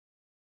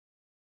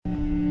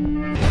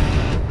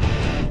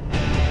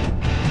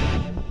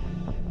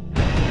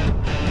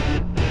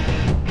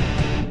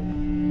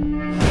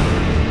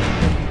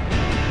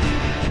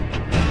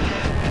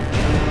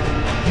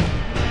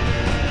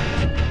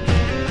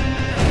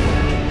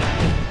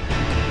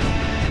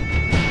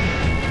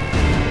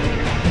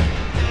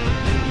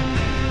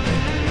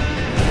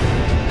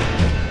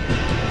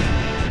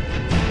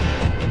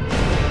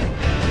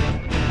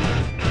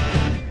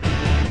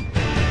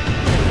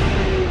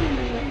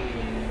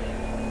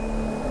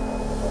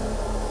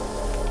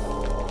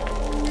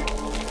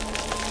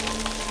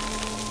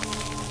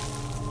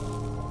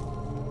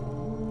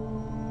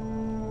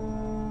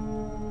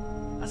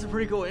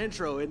pretty cool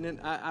intro, isn't it?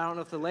 I don't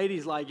know if the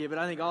ladies like it, but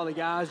I think all the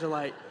guys are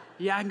like,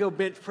 yeah, I can go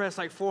bench press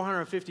like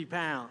 450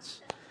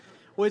 pounds.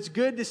 Well, it's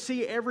good to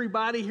see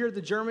everybody here at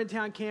the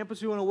Germantown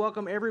campus. We want to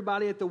welcome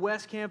everybody at the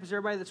West campus,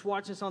 everybody that's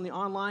watching us on the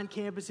online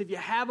campus. If you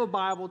have a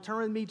Bible,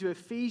 turn with me to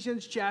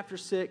Ephesians chapter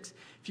 6.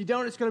 If you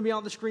don't, it's going to be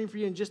on the screen for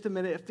you in just a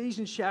minute.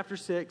 Ephesians chapter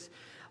 6.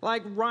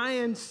 Like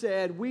Ryan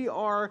said, we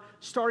are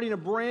starting a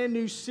brand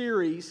new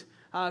series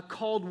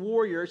called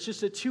Warrior. It's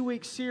just a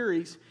 2-week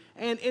series.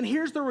 And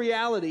here's the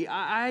reality.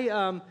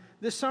 I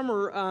this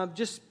summer,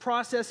 just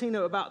processing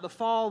about the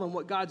fall and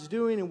what God's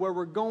doing and where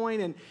we're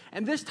going.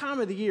 And this time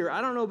of the year, I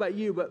don't know about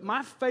you, but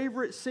my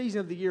favorite season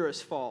of the year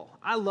is fall.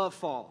 I love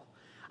fall.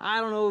 I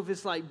don't know if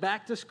it's like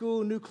back to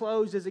school, new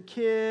clothes as a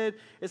kid.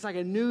 It's like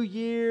a new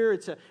year.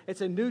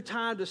 It's a new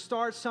time to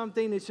start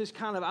something. It's just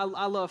kind of,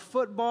 I love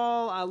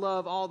football. I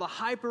love all the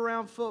hype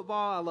around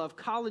football. I love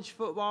college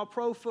football,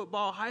 pro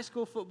football, high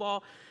school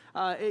football.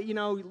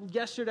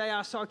 Yesterday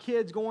I saw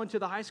kids going to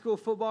the high school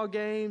football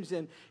games,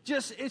 and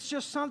it's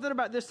just something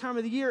about this time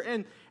of the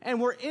year.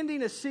 And we're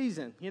ending a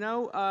season,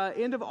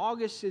 end of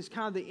August is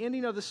kind of the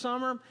ending of the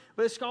summer,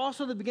 but it's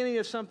also the beginning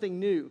of something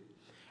new.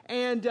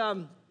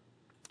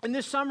 And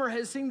this summer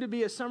has seemed to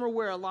be a summer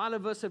where a lot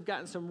of us have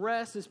gotten some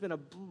rest. It's been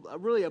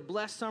really a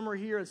blessed summer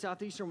here in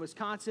southeastern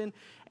Wisconsin.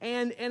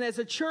 And as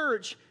a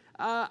church,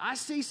 I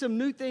see some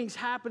new things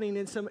happening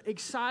and some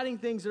exciting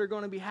things that are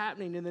going to be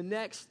happening in the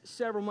next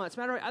several months.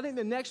 Matter of fact, I think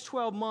the next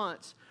 12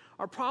 months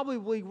are probably,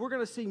 we're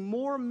going to see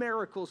more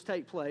miracles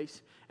take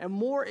place and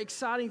more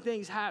exciting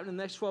things happen in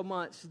the next 12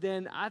 months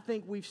than I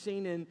think we've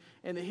seen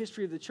in the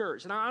history of the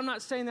church. And I'm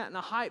not saying that in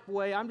a hype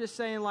way. I'm just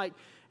saying, like,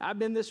 I've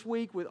been this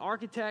week with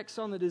architects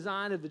on the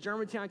design of the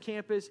Germantown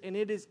campus, and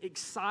it is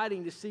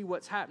exciting to see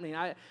what's happening.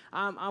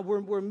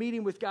 We're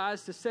meeting with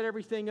guys to set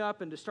everything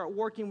up and to start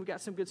working. We've got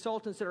some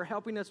consultants that are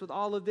helping us with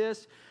all of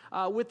this.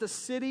 With the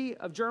city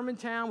of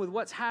Germantown, with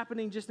what's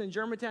happening just in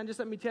Germantown, just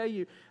let me tell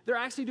you, they're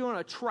actually doing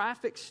a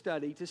traffic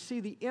study to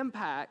see the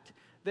impact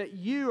that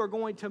you are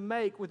going to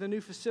make with a new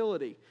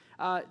facility,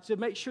 to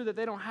make sure that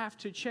they don't have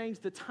to change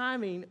the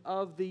timing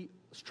of the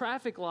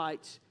traffic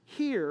lights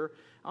here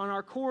on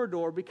our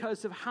corridor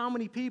because of how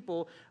many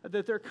people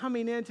that they're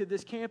coming into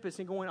this campus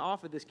and going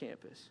off of this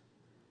campus.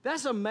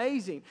 That's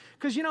amazing.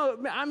 Because,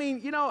 how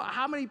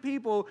many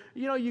people,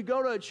 you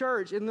go to a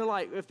church and they're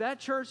like, if that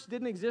church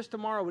didn't exist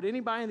tomorrow, would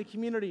anybody in the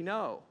community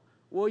know?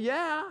 Well,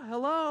 yeah,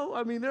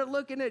 hello. They're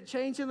looking at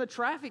changing the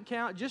traffic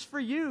count just for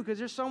you because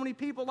there's so many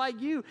people like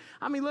you.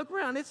 Look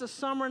around. It's a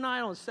summer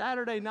night on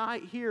Saturday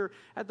night here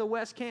at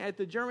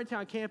the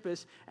Germantown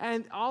campus,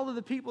 and all of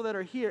the people that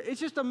are here. It's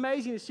just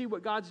amazing to see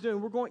what God's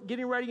doing. We're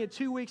getting ready in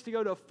 2 weeks to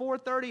go to a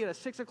 4:30 and a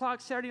 6 o'clock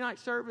Saturday night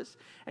service,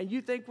 and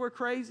you think we're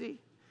crazy?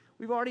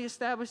 We've already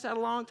established that a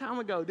long time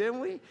ago, didn't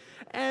we?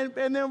 And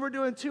then we're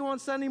doing 2 on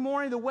Sunday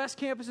morning. The West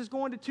Campus is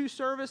going to 2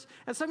 service.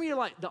 And some of you are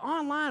like, the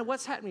online,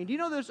 what's happening? Do you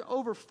know there's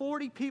over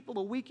 40 people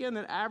a weekend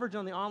that average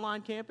on the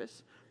online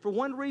campus? For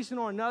one reason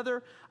or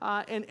another,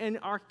 and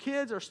our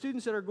kids, our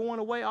students that are going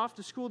away off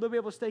to school, they'll be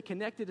able to stay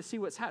connected to see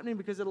what's happening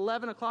because at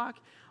 11 o'clock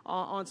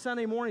on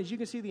Sunday mornings, you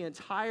can see the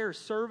entire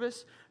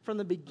service from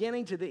the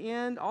beginning to the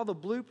end, all the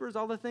bloopers,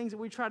 all the things that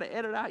we try to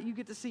edit out. You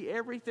get to see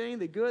everything,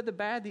 the good, the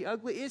bad, the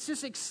ugly. It's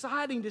just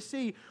exciting to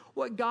see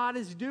what God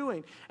is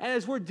doing. And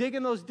as we're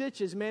digging those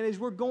ditches, man, as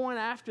we're going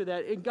after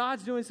that, and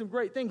God's doing some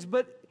great things.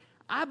 But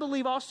I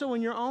believe also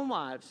in your own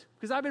lives,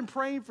 because I've been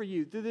praying for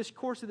you through this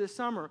course of this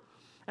summer,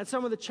 and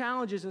some of the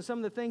challenges and some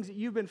of the things that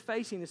you've been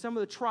facing and some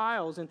of the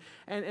trials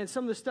and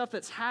some of the stuff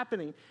that's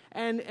happening.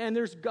 And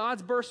there's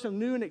God's birthed some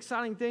new and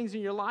exciting things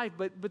in your life,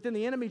 but then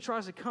the enemy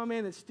tries to come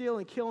in and steal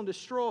and kill and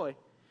destroy.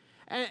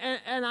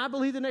 And I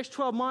believe the next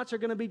 12 months are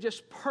going to be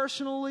just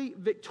personally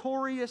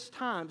victorious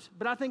times.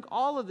 But I think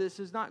all of this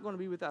is not going to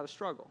be without a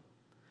struggle.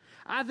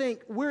 I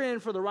think we're in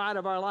for the ride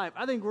of our life.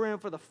 I think we're in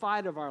for the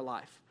fight of our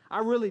life. I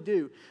really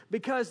do.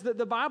 Because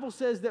the Bible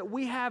says that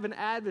we have an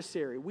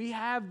adversary. We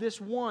have this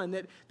one,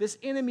 this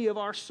enemy of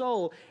our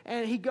soul.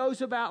 And he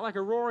goes about like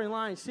a roaring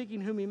lion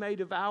seeking whom he may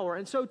devour.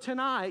 And so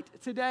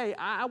today,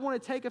 I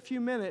want to take a few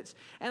minutes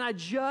and I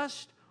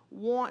just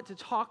want to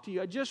talk to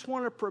you. I just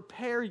want to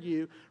prepare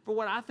you for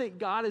what I think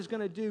God is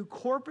going to do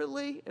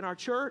corporately in our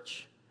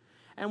church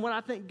and what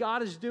I think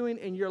God is doing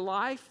in your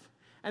life.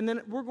 And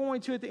then we're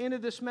going to, at the end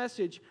of this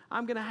message,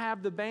 I'm going to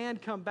have the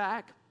band come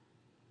back.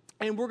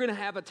 And we're going to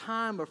have a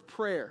time of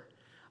prayer,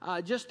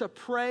 just to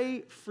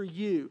pray for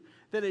you,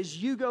 that as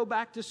you go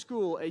back to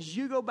school, as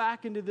you go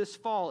back into this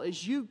fall,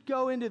 as you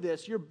go into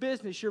this, your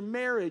business, your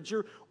marriage,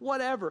 your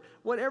whatever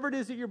it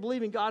is that you're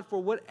believing God for,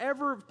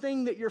 whatever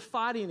thing that you're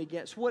fighting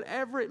against,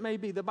 whatever it may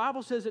be, the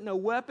Bible says that no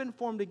weapon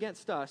formed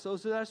against us,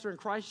 those of us who are in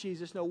Christ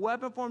Jesus, no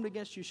weapon formed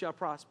against you shall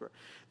prosper,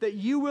 that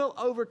you will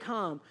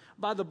overcome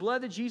by the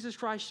blood that Jesus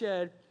Christ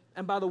shed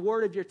and by the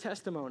word of your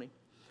testimony.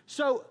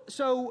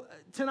 So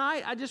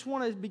tonight, I just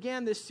want to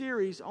begin this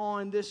series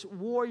on this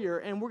warrior,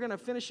 and we're going to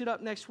finish it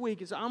up next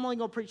week. So I'm only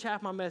going to preach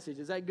half my message.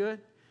 Is that good?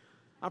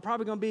 I'm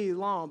probably going to be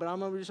long, but I'm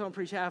just going to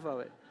preach half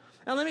of it.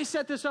 Now, let me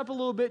set this up a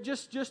little bit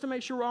just to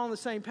make sure we're all on the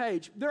same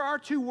page. There are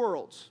two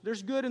worlds.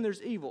 There's good and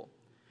there's evil.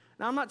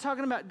 Now, I'm not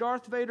talking about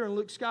Darth Vader and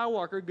Luke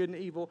Skywalker, good and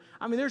evil.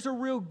 I mean, there's a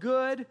real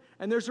good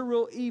and there's a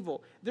real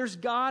evil. There's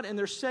God and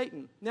there's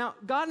Satan. Now,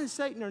 God and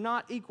Satan are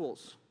not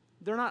equals.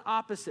 They're not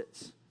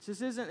opposites.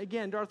 This isn't,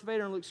 again, Darth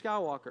Vader and Luke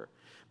Skywalker.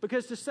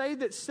 Because to say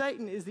that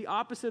Satan is the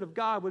opposite of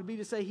God would be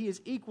to say he is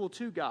equal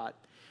to God.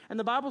 And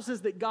the Bible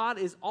says that God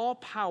is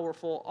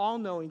all-powerful,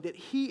 all-knowing, that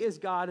he is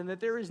God, and that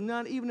there is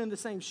none even in the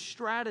same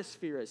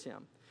stratosphere as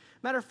him.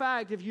 Matter of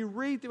fact, if you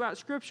read throughout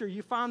Scripture,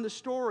 you find the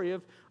story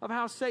of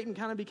how Satan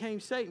kind of became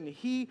Satan.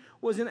 He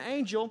was an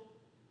angel,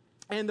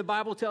 and the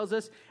Bible tells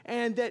us,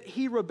 and that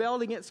he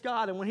rebelled against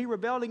God. And when he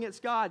rebelled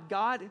against God,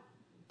 God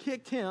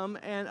kicked him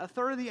and a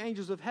third of the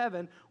angels of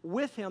heaven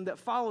with him that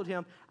followed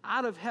him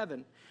out of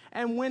heaven.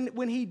 And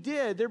when he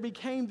did, there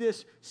became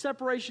this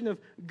separation of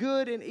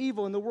good and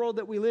evil in the world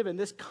that we live in.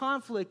 This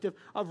conflict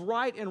of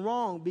right and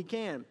wrong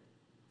began.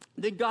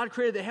 Then God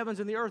created the heavens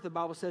and the earth, the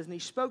Bible says, and he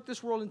spoke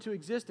this world into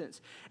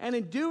existence. And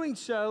in doing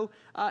so,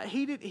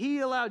 he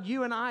allowed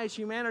you and I as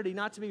humanity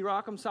not to be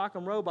rock'em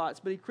sock'em robots,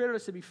 but he created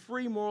us to be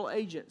free moral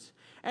agents.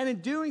 And in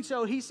doing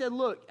so, he said,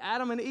 look,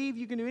 Adam and Eve,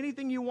 you can do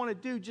anything you want to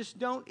do, just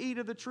don't eat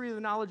of the tree of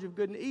the knowledge of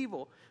good and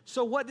evil.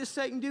 So what does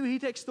Satan do? He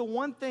takes the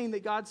one thing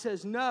that God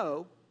says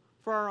no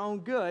for our own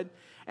good,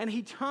 and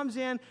he comes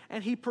in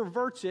and he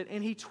perverts it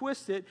and he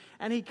twists it,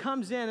 and he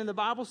comes in, and the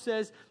Bible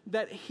says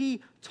that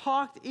he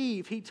talked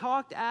Eve, he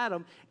talked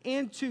Adam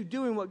into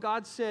doing what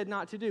God said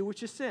not to do,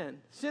 which is sin.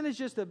 Sin is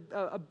just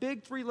a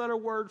big three-letter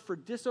word for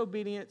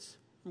disobedience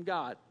from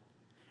God.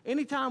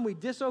 Anytime we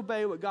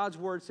disobey what God's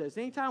word says,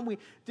 anytime we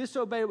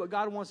disobey what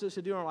God wants us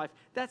to do in our life,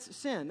 that's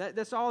sin.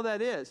 That's all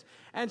that is.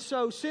 And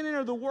so sin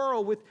entered the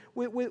world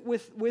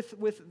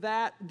with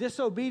that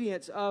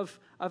disobedience of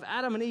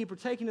Adam and Eve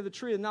partaking of the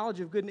tree of the knowledge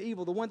of good and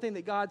evil, the one thing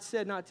that God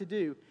said not to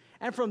do.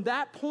 And from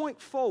that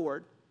point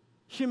forward,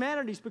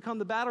 humanity's become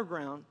the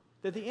battleground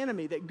that the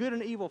enemy, that good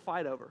and evil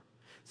fight over.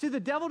 See,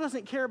 the devil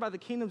doesn't care about the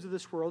kingdoms of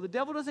this world. The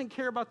devil doesn't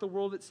care about the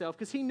world itself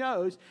because he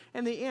knows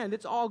in the end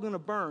it's all going to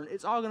burn.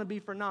 It's all going to be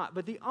for naught.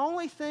 But the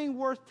only thing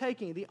worth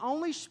taking, the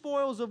only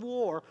spoils of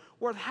war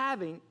worth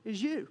having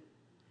is you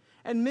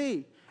and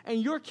me and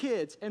your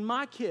kids and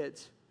my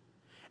kids.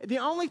 The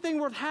only thing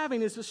worth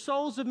having is the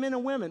souls of men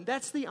and women.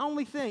 That's the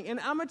only thing. And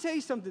I'm going to tell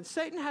you something.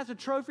 Satan has a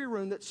trophy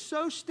room that's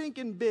so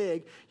stinking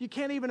big you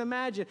can't even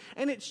imagine.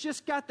 And it's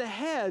just got the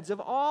heads of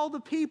all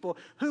the people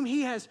whom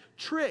he has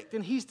tricked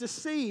and he's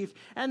deceived.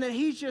 And that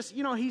he's just,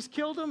 he's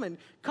killed them and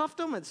cuffed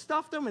them and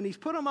stuffed them. And he's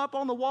put them up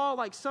on the wall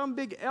like some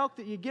big elk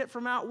that you get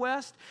from out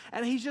west.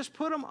 And he's just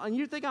put them, and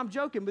you think I'm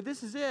joking, but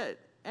this is it.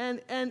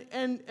 And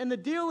the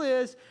deal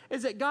is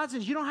that God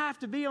says you don't have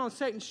to be on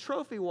Satan's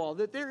trophy wall,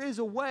 that there is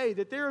a way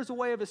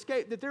of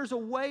escape, that there's a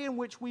way in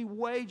which we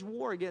wage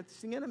war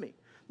against the enemy.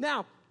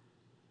 Now,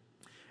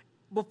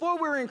 before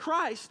we're in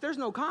Christ, there's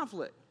no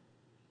conflict.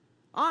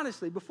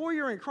 Honestly, before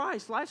you're in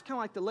Christ, life's kind of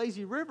like the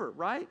lazy river,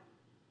 right?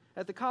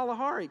 At the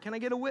Kalahari. Can I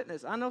get a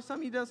witness? I know some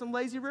of you done some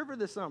lazy river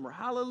this summer.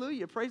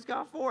 Hallelujah. Praise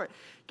God for it.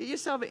 Get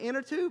yourself an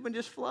inner tube and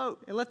just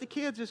float and let the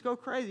kids just go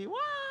crazy. Wah!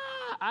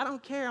 I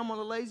don't care. I'm on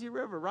a lazy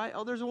river, right?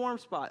 Oh, there's a warm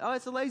spot. Oh,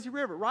 it's a lazy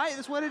river, right?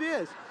 That's what it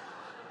is.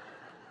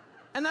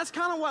 And that's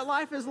kind of what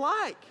life is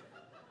like.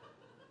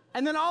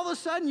 And then all of a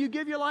sudden you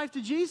give your life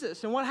to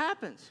Jesus, and what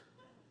happens?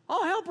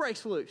 All hell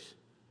breaks loose.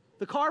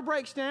 The car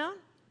breaks down.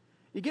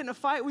 You get in a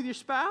fight with your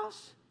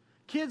spouse.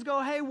 Kids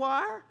go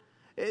haywire.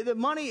 The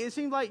money, it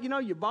seems like,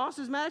 your boss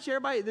is mad at you.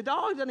 Everybody, the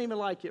dog doesn't even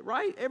like it,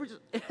 right?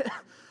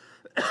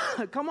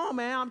 Come on,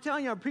 man. I'm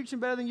telling you, I'm preaching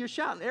better than you're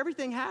shouting.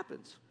 Everything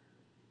happens.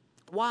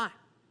 Why?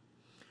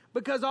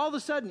 Because all of a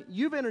sudden,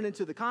 you've entered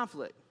into the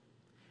conflict.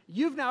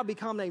 You've now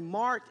become a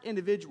marked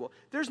individual.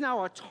 There's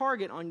now a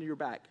target on your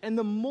back. And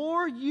the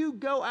more you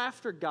go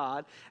after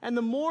God, and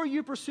the more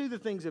you pursue the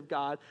things of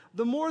God,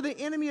 the more the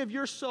enemy of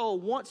your soul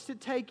wants to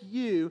take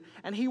you,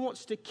 and he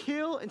wants to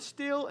kill and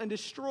steal and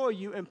destroy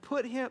you and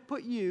put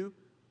you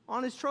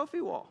on his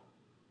trophy wall.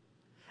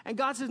 And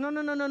God says,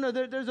 no.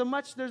 There's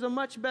a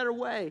much better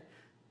way.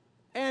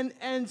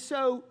 And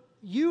so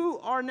you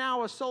are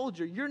now a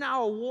soldier. You're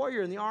now a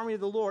warrior in the army of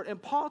the Lord.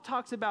 And Paul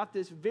talks about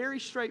this very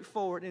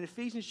straightforward in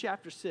Ephesians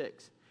chapter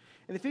 6.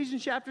 In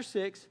Ephesians chapter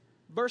 6,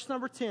 verse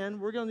number 10,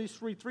 we're going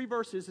to read three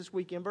verses this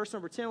weekend, verse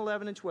number 10,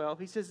 11, and 12.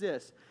 He says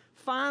this,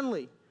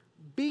 finally,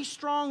 be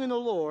strong in the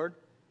Lord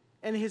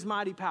and his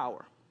mighty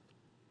power.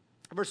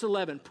 Verse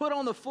 11, put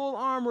on the full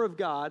armor of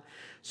God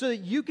so that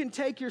you can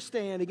take your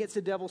stand against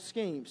the devil's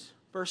schemes.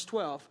 Verse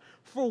 12,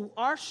 for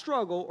our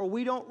struggle, or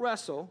we don't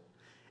wrestle,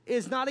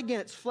 is not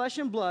against flesh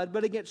and blood,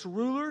 but against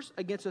rulers,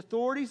 against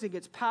authorities,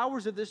 against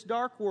powers of this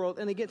dark world,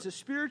 and against the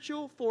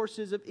spiritual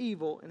forces of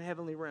evil in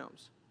heavenly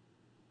realms.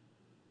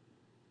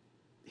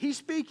 He's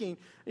speaking,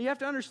 and you have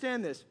to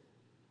understand this.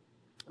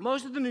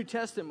 Most of the New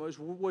Testament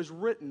was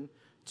written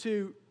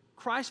to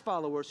Christ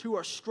followers who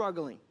are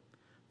struggling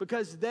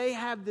because they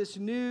have this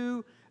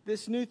new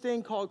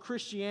thing called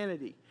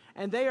Christianity.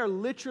 and they are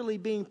literally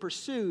being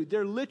pursued.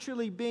 They're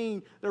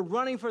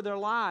running for their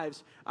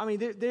lives. I mean,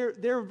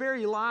 their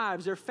very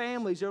lives, their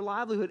families, their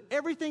livelihood,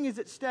 everything is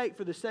at stake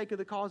for the sake of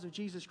the cause of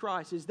Jesus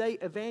Christ as they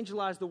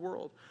evangelize the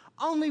world.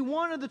 Only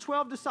one of the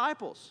 12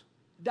 disciples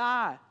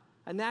died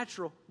a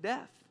natural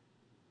death.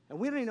 And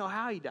we don't even know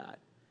how he died.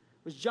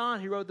 It was John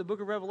who wrote the book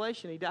of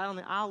Revelation. He died on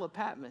the Isle of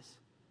Patmos.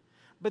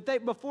 But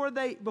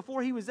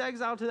before he was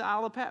exiled to the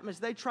Isle of Patmos,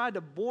 they tried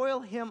to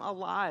boil him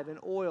alive in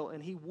oil,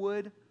 and he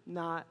would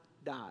not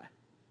die.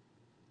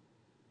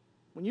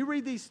 When you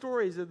read these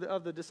stories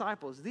of the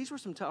disciples, these were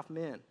some tough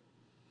men.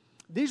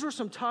 These were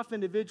some tough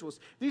individuals.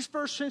 These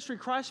first century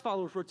Christ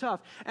followers were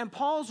tough. And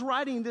Paul's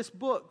writing this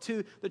book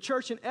to the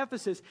church in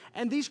Ephesus.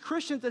 And these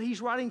Christians that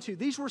he's writing to,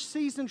 these were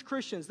seasoned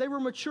Christians. They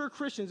were mature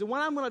Christians. And what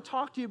I'm going to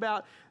talk to you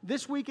about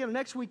this weekend and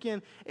next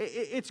weekend,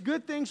 it's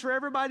good things for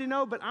everybody to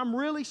know, but I'm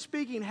really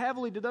speaking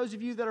heavily to those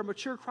of you that are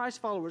mature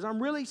Christ followers.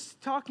 I'm really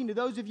talking to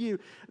those of you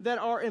that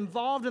are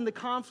involved in the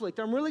conflict.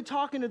 I'm really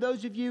talking to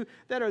those of you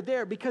that are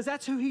there because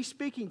that's who he's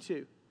speaking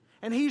to.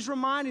 And he's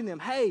reminding them,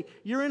 hey,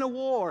 you're in a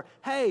war.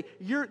 Hey,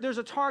 there's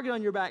a target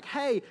on your back.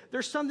 Hey,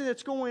 there's something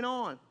that's going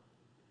on.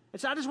 And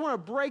so I just want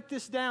to break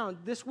this down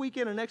this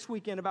weekend and next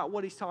weekend about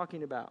what he's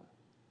talking about.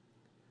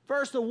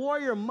 First, a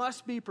warrior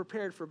must be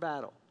prepared for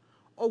battle.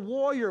 A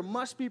warrior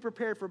must be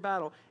prepared for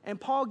battle. And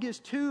Paul gives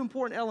two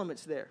important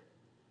elements there.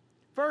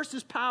 First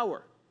is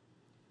power.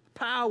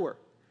 Power.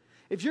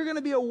 If you're going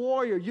to be a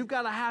warrior, you've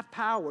got to have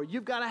power.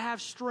 You've got to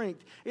have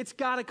strength. It's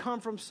got to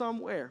come from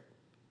somewhere.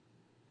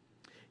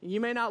 You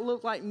may not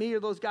look like me or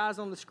those guys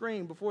on the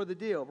screen before the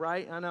deal,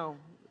 right? I know,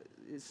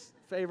 it's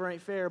favor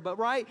ain't fair, but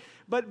right?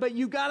 But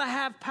you got to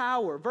have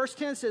power. Verse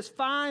 10 says,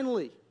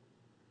 finally,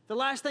 the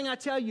last thing I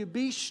tell you,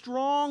 be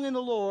strong in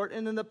the Lord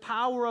and in the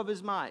power of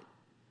his might.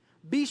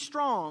 Be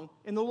strong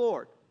in the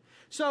Lord.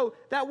 So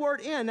that word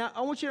in, now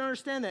I want you to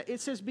understand that.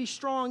 It says be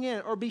strong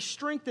in or be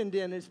strengthened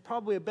in is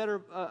probably a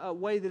better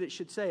way that it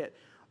should say it.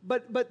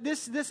 But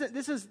this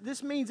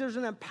means there's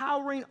an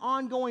empowering,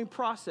 ongoing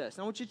process.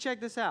 Now I want you to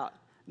check this out.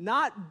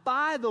 Not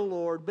by the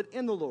Lord, but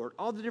in the Lord.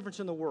 All the difference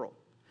in the world.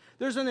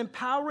 There's an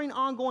empowering,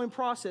 ongoing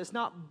process,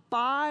 not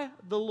by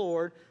the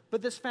Lord,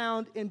 but that's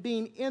found in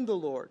being in the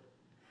Lord.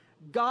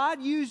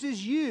 God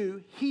uses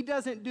you. He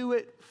doesn't do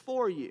it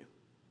for you.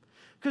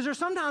 Because there's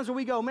sometimes where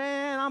we go,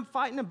 man, I'm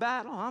fighting a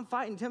battle. I'm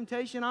fighting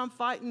temptation. I'm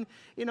fighting,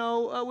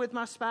 with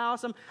my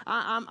spouse.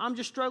 I'm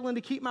just struggling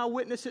to keep my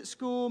witness at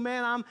school.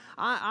 Man,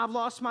 I've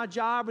lost my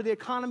job or the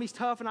economy's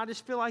tough and I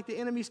just feel like the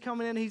enemy's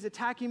coming in and he's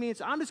attacking me. And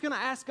so I'm just going to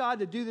ask God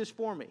to do this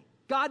for me.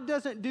 God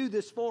doesn't do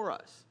this for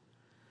us.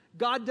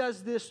 God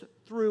does this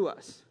through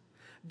us.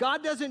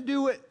 God doesn't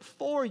do it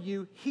for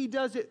you. He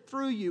does it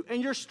through you.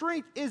 And your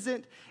strength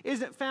isn't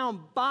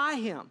found by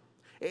him.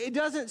 It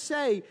doesn't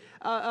say,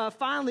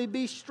 finally,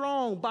 be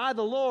strong by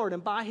the Lord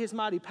and by his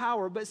mighty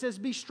power, but it says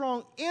be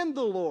strong in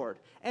the Lord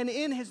and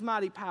in his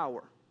mighty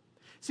power.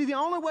 See, the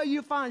only way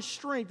you find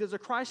strength as a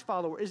Christ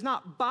follower is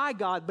not by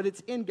God, but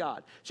it's in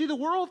God. See, the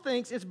world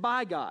thinks it's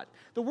by God.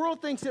 The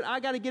world thinks that I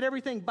got to get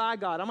everything by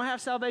God. I'm going to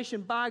have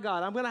salvation by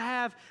God. I'm going to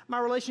have my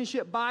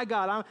relationship by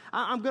God.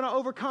 I'm going to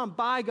overcome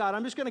by God.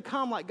 I'm just going to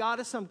come like God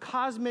is some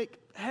cosmic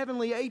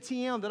heavenly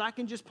ATM that I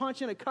can just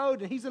punch in a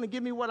code and he's going to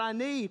give me what I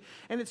need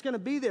and it's going to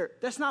be there.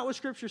 That's not what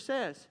Scripture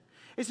says.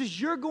 It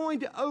says you're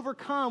going to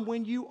overcome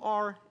when you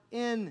are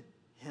in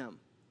him.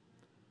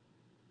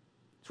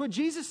 It's what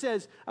Jesus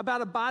says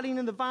about abiding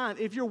in the vine.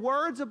 If your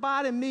words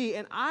abide in me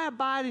and I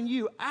abide in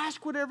you,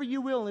 ask whatever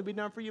you will and it'll be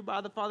done for you by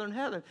the Father in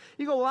heaven.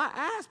 You go, well, I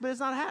asked, but it's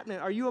not happening.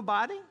 Are you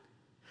abiding?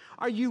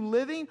 Are you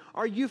living?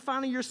 Are you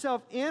finding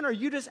yourself in? Or are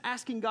you just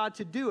asking God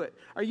to do it?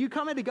 Are you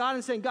coming to God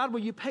and saying, God,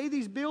 will you pay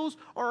these bills?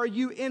 Or are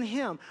you in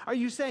him? Are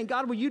you saying,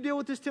 God, will you deal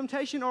with this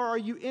temptation? Or are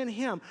you in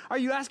him? Are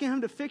you asking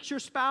him to fix your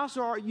spouse?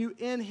 Or are you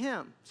in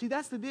him? See,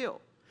 that's the deal.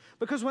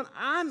 Because when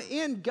I'm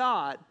in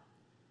God,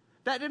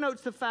 that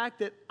denotes the fact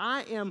that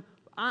I am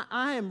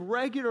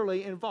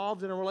regularly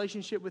involved in a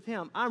relationship with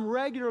him. I'm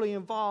regularly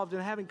involved in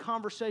having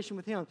conversation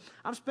with him.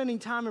 I'm spending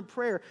time in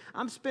prayer.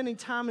 I'm spending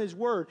time in his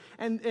word.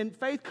 And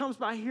faith comes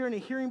by hearing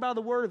and hearing by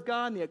the word of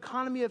God. And the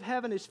economy of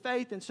heaven is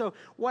faith. And so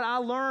what I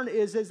learn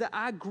is that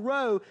I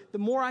grow. The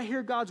more I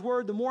hear God's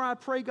word, the more I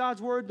pray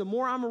God's word, the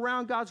more I'm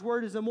around God's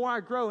word is the more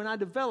I grow. And I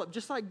develop,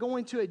 just like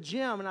going to a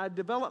gym and I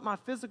develop my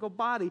physical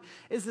body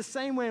is the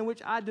same way in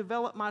which I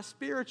develop my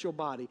spiritual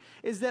body,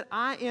 is that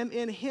I am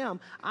in him.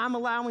 I'm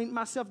allowing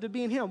myself to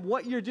be in him.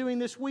 What you're doing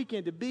this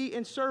weekend, to be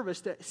in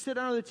service, to sit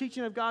under the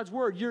teaching of God's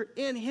word, you're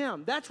in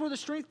him. That's where the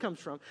strength comes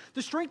from.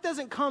 The strength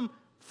doesn't come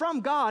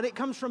from God. It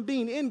comes from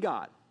being in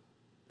God.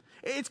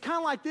 It's kind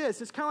of like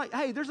this. It's kind of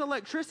like, hey, there's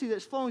electricity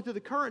that's flowing through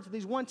the currents of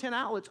these 110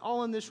 outlets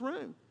all in this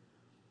room.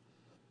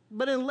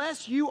 But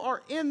unless you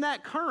are in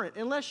that current,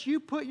 unless you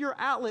put your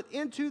outlet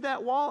into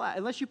that wall,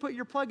 unless you put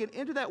your plug-in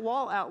into that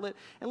wall outlet,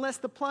 unless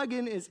the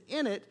plug-in is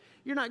in it,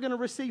 you're not going to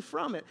receive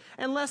from it.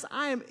 Unless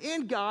I am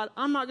in God,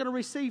 I'm not going to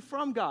receive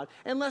from God.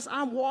 Unless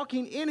I'm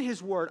walking in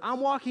His Word,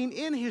 I'm walking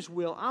in His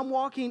will, I'm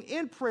walking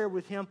in prayer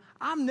with Him,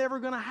 I'm never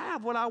going to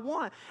have what I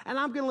want. And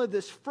I'm going to live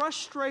this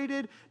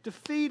frustrated,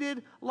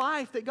 defeated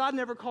life that God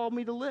never called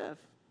me to live.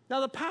 Now,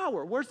 the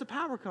power, where's the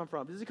power come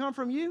from? Does it come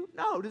from you?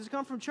 No. Does it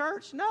come from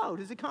church? No.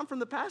 Does it come from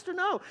the pastor?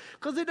 No.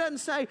 Because it doesn't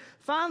say,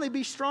 finally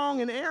be strong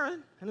in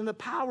Aaron and in the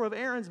power of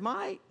Aaron's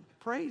might.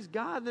 Praise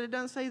God that it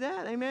doesn't say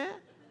that. Amen?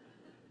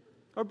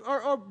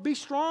 Or be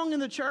strong in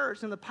the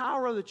church and the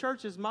power of the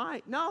church's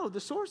might. No,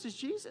 the source is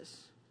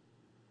Jesus.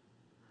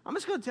 I'm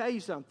just going to tell you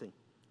something.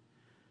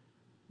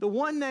 The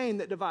one name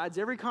that divides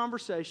every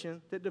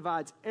conversation, that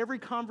divides every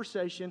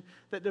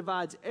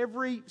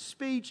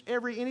speech,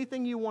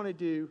 anything you want to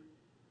do,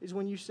 is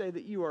when you say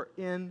that you are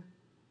in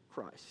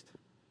Christ.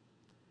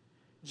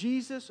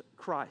 Jesus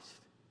Christ.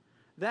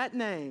 That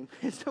name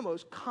is the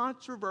most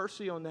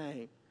controversial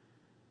name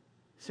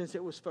since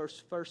it was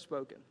first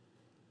spoken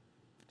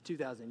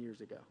 2,000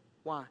 years ago.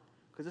 Why?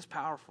 Because it's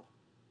powerful.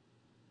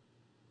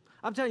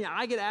 I'm telling you,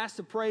 I get asked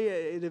to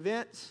pray at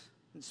events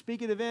and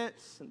speak at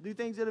events and do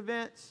things at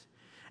events.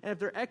 And if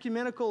they're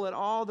ecumenical at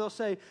all, they'll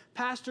say,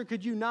 Pastor,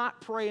 could you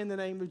not pray in the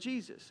name of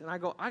Jesus? And I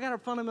go, I got a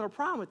fundamental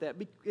problem with that.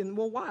 And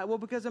well, why? Well,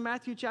 because in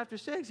Matthew chapter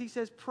 6, he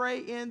says, pray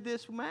in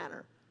this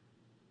manner.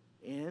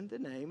 In the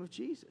name of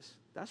Jesus.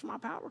 That's where my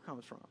power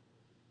comes from.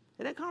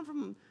 It didn't come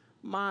from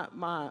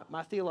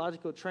my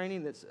theological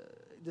training that's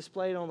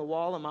displayed on the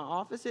wall in my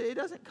office. It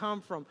doesn't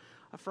come from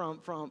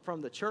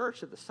the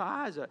church or the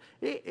size.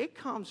 It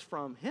comes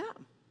from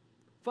Him.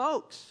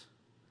 Folks,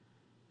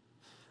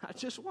 I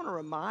just want to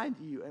remind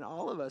you and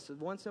all of us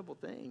of one simple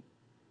thing.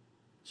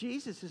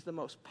 Jesus is the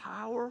most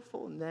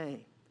powerful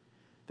name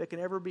that can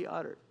ever be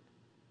uttered.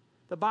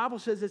 The Bible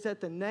says it's at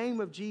the name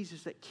of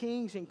Jesus that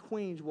kings and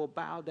queens will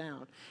bow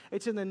down.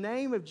 It's in the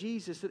name of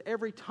Jesus that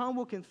every tongue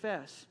will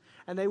confess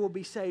and they will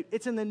be saved.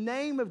 It's in the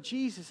name of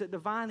Jesus that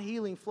divine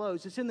healing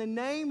flows. It's in the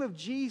name of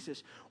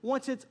Jesus,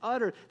 once it's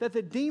uttered, that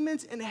the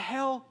demons in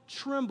hell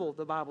tremble,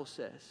 the Bible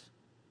says.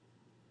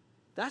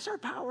 That's our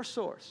power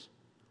source.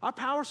 Our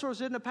power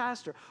source isn't a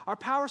pastor. Our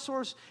power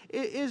source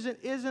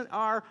isn't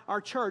our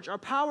church. Our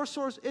power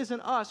source isn't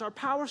us. Our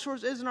power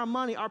source isn't our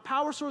money. Our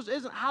power source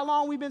isn't how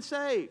long we've been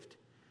saved.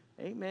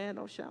 Amen.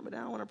 Don't shout me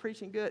down when I'm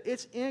preaching good.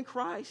 It's in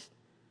Christ.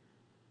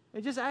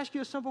 And just ask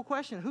you a simple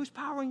question. Who's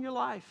powering your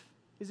life?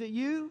 Is it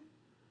you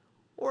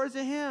or is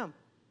it Him?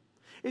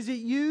 Is it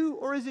you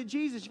or is it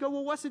Jesus? You go,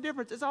 well, what's the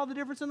difference? It's all the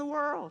difference in the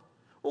world.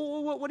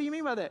 Well, what do you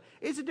mean by that?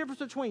 It's the difference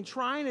between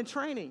trying and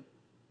training.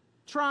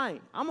 Trying.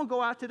 I'm going to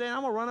go out today and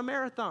I'm going to run a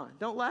marathon.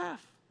 Don't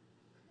laugh.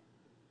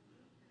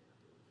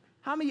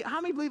 How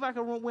many believe I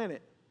can win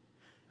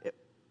it?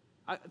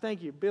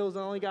 Thank you. Bill's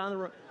the only guy in the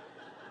room.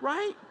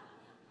 Right?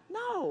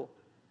 No.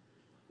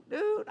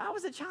 Dude, I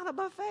was at China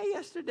Buffet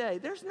yesterday.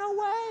 There's no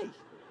way.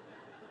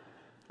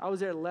 I was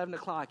there at 11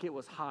 o'clock. It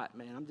was hot,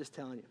 man. I'm just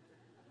telling you.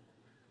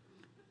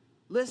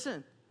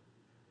 Listen,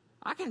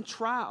 I can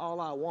try all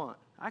I want.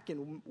 I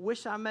can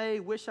wish I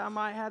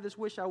might have this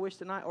wish I wish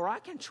tonight, or I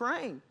can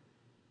train.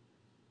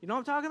 You know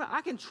what I'm talking about?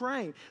 I can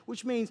train,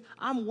 which means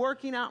I'm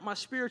working out my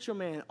spiritual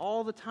man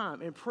all the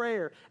time in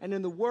prayer and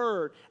in the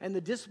Word and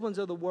the disciplines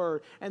of the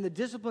Word and the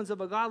disciplines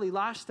of a godly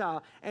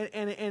lifestyle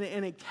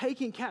and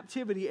taking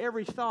captivity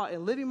every thought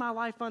and living my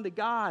life unto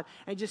God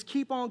and just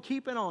keep on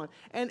keeping on.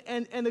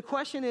 And the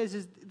question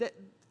is that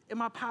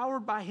am I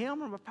powered by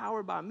Him or am I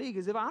powered by me?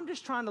 Because if I'm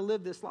just trying to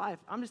live this life,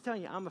 I'm just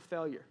telling you, I'm a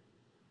failure.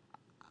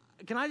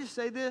 Can I just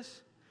say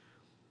this?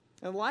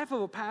 In the life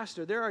of a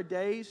pastor, there are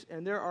days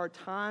and there are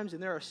times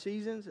and there are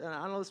seasons, and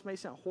I know this may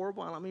sound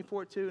horrible, and I don't mean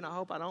for it to, and I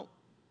hope I don't.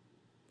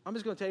 I'm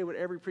just going to tell you what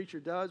every preacher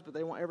does, but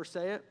they won't ever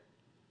say it.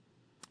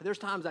 There's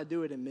times I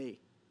do it in me.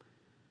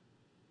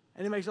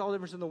 And it makes all the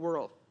difference in the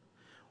world.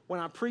 When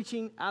I'm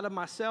preaching out of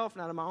myself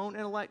and out of my own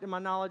intellect and my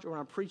knowledge, or when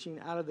I'm preaching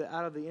out of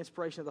the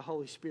inspiration of the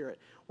Holy Spirit.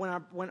 When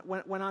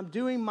I'm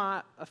doing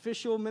my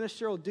official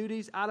ministerial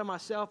duties out of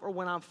myself, or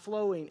when I'm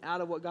flowing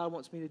out of what God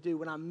wants me to do.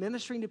 When I'm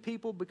ministering to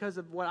people because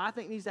of what I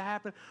think needs to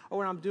happen, or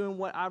when I'm doing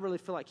what I really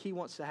feel like He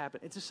wants to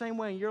happen. It's the same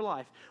way in your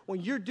life. When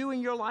you're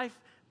doing your life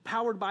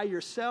powered by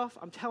yourself,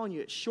 I'm telling you,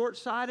 it's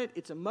short-sighted,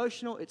 it's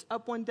emotional, it's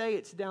up one day,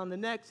 it's down the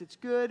next, it's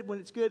good when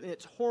it's good, and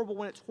it's horrible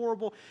when it's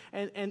horrible,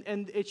 and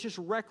it's just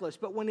reckless.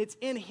 But when it's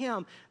in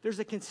Him, there's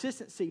a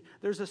consistency,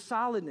 there's a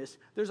solidness,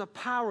 there's a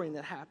powering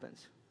that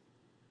happens.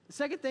 The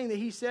second thing that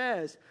he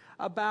says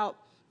about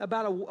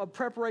a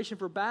preparation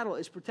for battle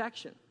is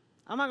protection.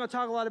 I'm not going to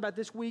talk a lot about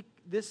this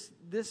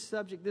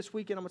subject this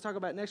weekend. I'm going to talk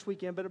about it next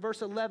weekend. But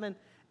verse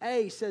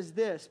 11a says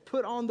this: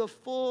 put on the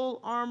full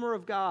armor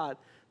of God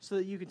so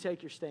that you can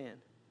take your stand.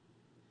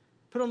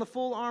 Put on the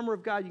full armor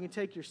of God, you can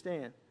take your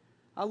stand.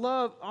 I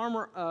love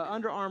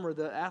Under Armour,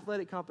 the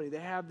athletic company. They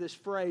have this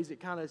phrase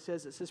that kind of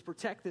says,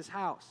 protect this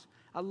house.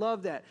 I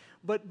love that.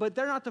 But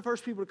they're not the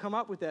first people to come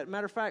up with that.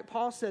 Matter of fact,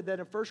 Paul said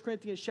that in 1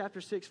 Corinthians chapter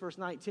 6, verse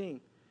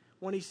 19.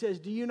 when he says,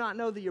 do you not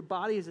know that your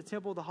body is a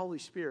temple of the Holy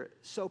Spirit?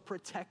 So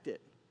protect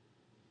it.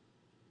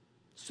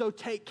 So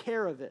take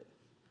care of it.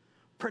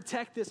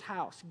 Protect this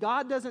house.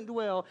 God doesn't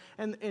dwell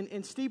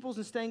in steeples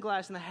and stained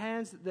glass in the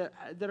hands that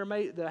are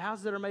made, the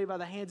houses that are made by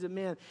the hands of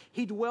men.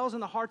 He dwells in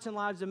the hearts and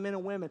lives of men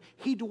and women.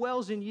 He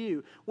dwells in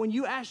you. When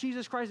you ask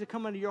Jesus Christ to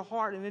come into your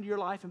heart and into your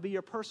life and be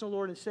your personal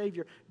Lord and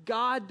Savior,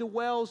 God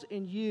dwells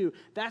in you.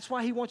 That's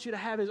why he wants you to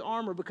have his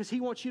armor, because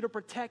he wants you to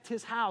protect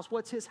his house.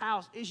 What's his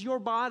house? It's your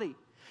body.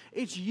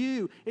 It's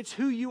you. It's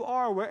who you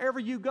are, wherever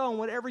you go and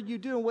whatever you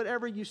do and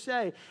whatever you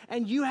say.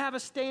 And you have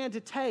a stand to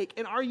take.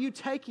 And are you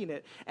taking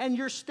it? And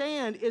your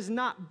stand is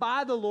not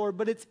by the Lord,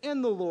 but it's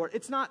in the Lord.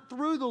 It's not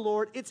through the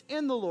Lord. It's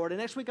in the Lord. And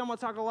next week I'm going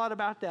to talk a lot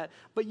about that.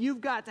 But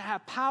you've got to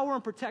have power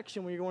and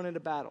protection when you're going into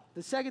battle.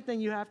 The second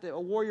thing a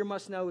warrior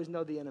must know is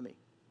know the enemy.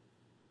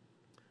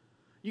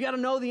 You got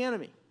to know the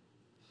enemy.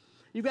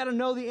 You've got to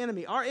know the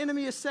enemy. Our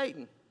enemy is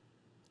Satan.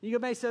 You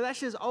may say,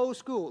 that's just old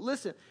school.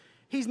 Listen.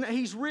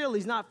 He's real.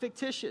 He's not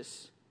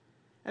fictitious.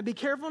 And be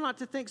careful not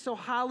to think so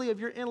highly of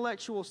your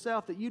intellectual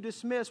self that you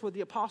dismiss what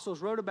the apostles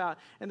wrote about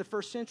in the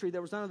first century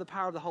that was under the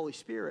power of the Holy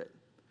Spirit.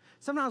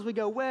 Sometimes we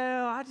go,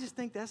 well, I just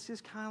think that's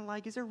just kind of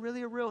like, is there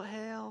really a real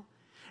hell?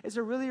 Is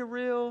there really a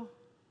real,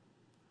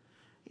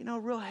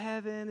 real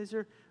heaven? Is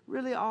there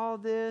really all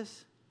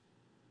this?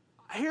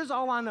 Here's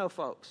all I know,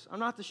 folks. I'm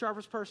not the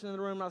sharpest person in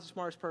the room, not the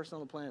smartest person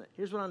on the planet.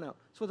 Here's what I know.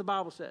 It's what the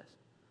Bible says.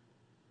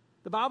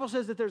 The Bible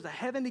says that there's a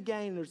heaven to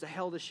gain and there's a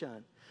hell to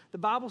shun. The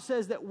Bible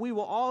says that we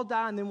will all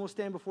die and then we'll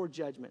stand before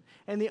judgment.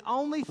 And the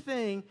only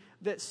thing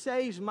that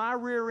saves my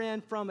rear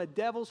end from a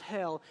devil's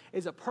hell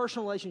is a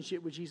personal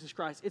relationship with Jesus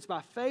Christ. It's by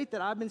faith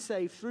that I've been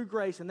saved through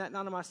grace, and that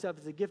not of myself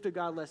is a gift of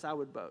God, lest I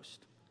would boast.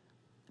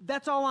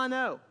 That's all I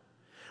know.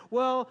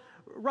 Well,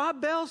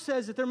 Rob Bell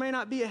says that there may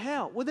not be a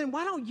hell. Well, then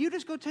why don't you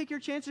just go take your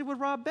chances with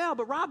Rob Bell?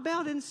 But Rob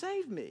Bell didn't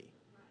save me.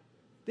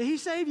 Did he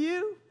save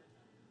you?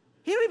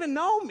 He don't even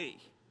know me.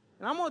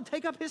 And I'm going to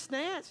take up his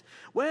stance.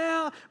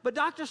 Well, but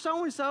Dr.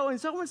 So-and-so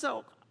and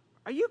so-and-so,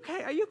 are you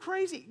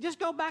crazy? Just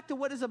go back to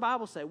what does the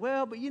Bible say?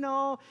 Well, but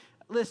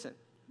listen,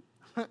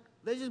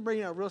 let's just bring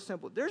it out real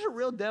simple. There's a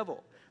real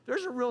devil.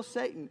 There's a real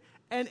Satan.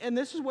 And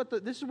this is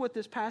what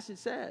this passage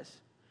says.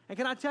 And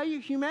can I tell you,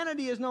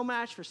 humanity is no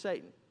match for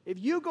Satan. If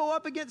you go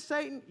up against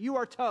Satan, you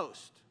are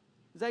toast.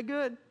 Is that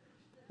good?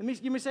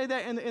 Let me say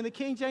that in the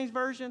King James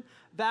Version.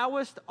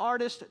 Thouest,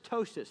 artist,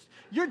 toastest.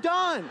 You're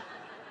done.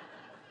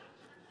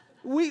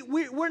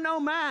 We're no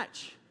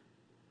match.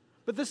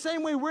 But the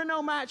same way we're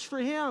no match for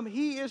him,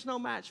 he is no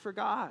match for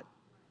God.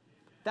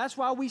 That's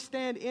why we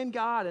stand in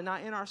God and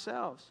not in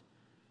ourselves.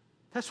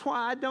 That's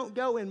why I don't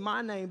go in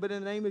my name, but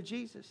in the name of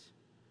Jesus.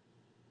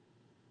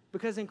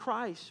 Because in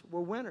Christ,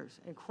 we're winners.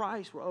 In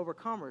Christ, we're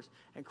overcomers.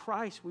 In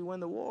Christ, we win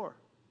the war.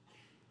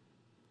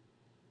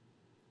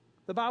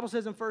 The Bible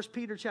says in 1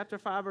 Peter chapter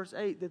 5, verse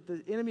 8, that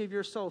the enemy of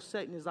your soul,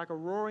 Satan, is like a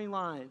roaring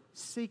lion,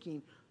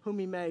 seeking whom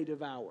he may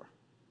devour.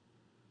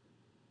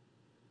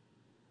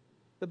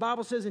 The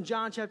Bible says in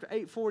John chapter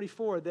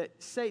 8:44 that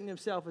Satan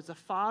himself is the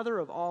father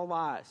of all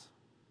lies.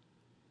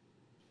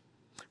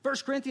 1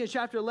 Corinthians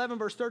chapter 11,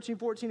 verse 13,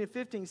 14, and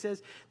 15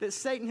 says that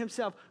Satan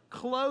himself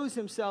clothes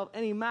himself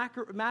and he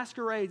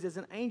masquerades as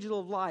an angel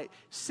of light,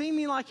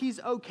 seeming like he's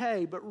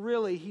okay, but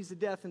really he's the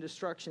death and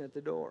destruction at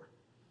the door.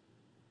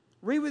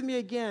 Read with me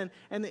again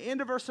in the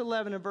end of verse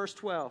 11 and verse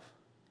 12.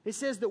 It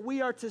says that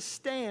we are to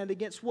stand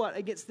against what?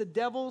 Against the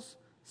devil's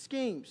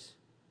schemes.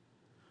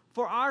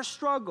 For our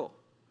struggle.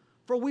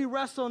 For we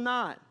wrestle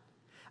not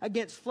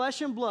against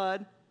flesh and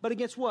blood, but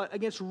against what?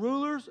 Against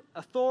rulers,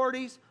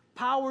 authorities,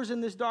 powers in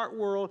this dark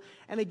world,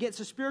 and against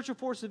the spiritual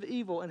force of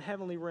evil in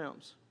heavenly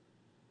realms.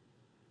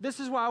 This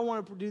is why I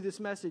want to do this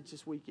message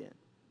this weekend.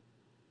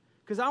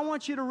 Because I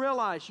want you to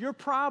realize your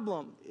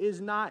problem is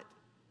not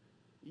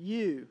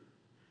you.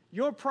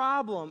 Your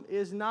problem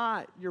is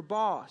not your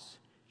boss.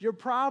 Your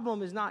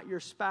problem is not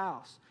your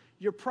spouse.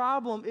 Your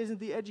problem isn't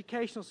the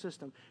educational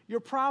system. Your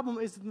problem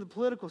isn't the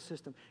political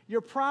system. Your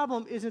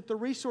problem isn't the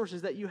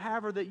resources that you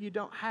have or that you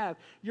don't have.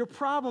 Your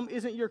problem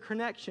isn't your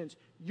connections.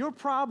 Your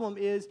problem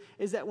is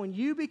that when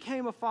you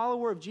became a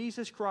follower of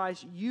Jesus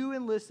Christ, you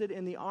enlisted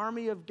in the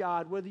army of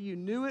God, whether you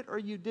knew it or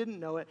you didn't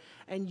know it,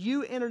 and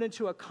you entered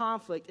into a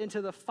conflict,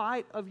 into the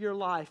fight of your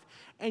life.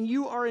 And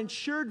you are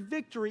ensured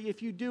victory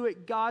if you do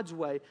it God's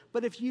way.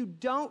 But if you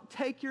don't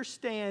take your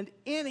stand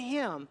in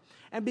Him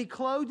and be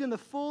clothed in the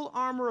full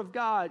armor of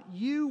God,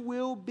 you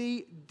will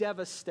be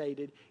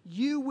devastated.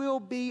 You will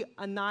be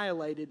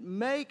annihilated.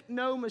 Make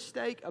no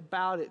mistake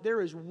about it.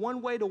 There is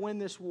one way to win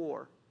this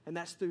war, and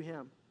that's through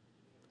Him.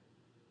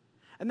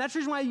 And that's the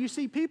reason why you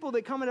see people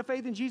that come into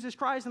faith in Jesus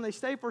Christ and they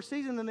stay for a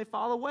season and then they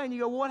fall away. And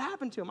you go, well, what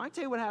happened to them? I can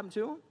tell you what happened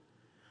to them.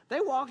 They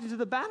walked into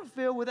the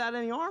battlefield without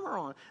any armor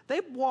on. They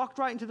walked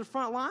right into the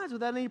front lines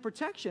without any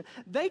protection.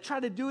 They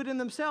tried to do it in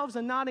themselves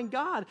and not in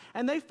God.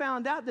 And they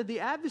found out that the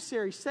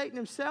adversary, Satan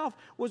himself,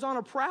 was on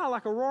a prowl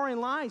like a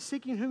roaring lion,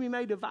 seeking whom he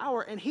may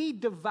devour. And he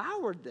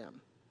devoured them.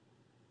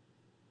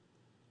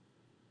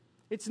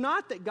 It's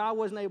not that God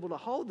wasn't able to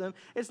hold them.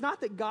 It's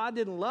not that God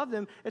didn't love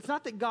them. It's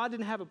not that God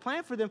didn't have a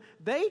plan for them.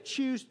 They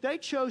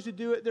chose to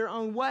do it their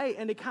own way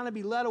and to kind of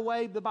be led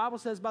away, the Bible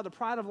says, by the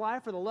pride of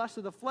life or the lust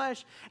of the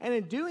flesh. And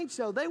in doing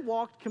so, they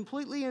walked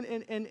completely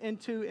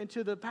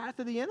into the path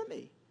of the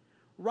enemy,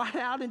 right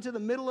out into the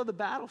middle of the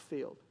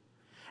battlefield.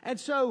 And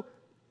so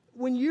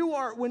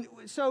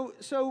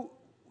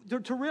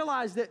to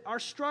realize that our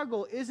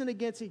struggle isn't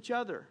against each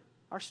other.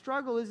 Our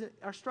struggle is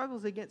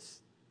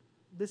against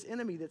this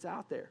enemy that's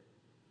out there.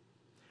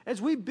 As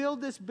we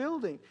build this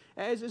building,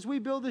 as we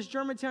build this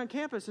Germantown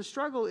campus, the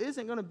struggle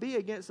isn't going to be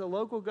against the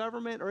local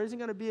government or isn't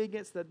going to be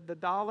against the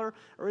dollar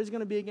or isn't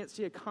going to be against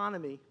the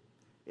economy.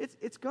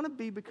 It's going to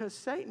be because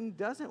Satan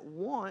doesn't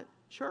want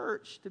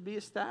church to be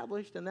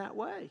established in that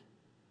way.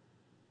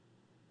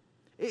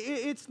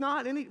 It's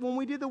not when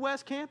we did the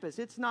West Campus,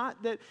 it's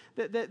not that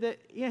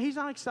he's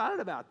not excited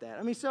about that.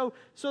 I mean, so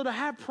to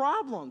have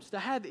problems, to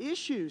have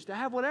issues, to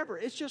have whatever,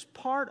 it's just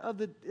part of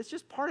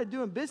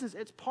doing business.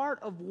 It's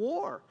part of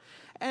war.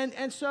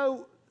 And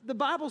so the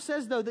Bible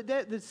says, though,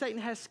 that Satan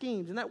has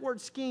schemes, and that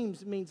word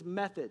schemes means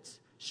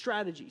methods,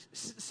 strategies.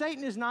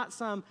 Satan is not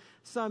some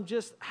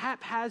just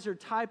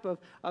haphazard type of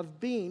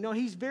being. No,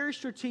 he's very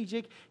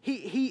strategic.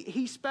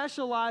 He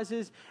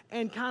specializes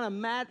in kind of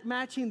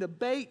matching the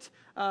bait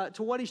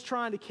to what he's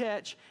trying to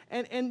catch,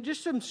 and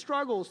just some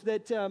struggles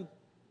that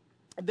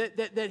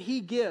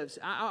he gives.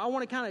 I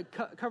want to kind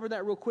of cover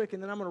that real quick,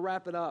 and then I'm going to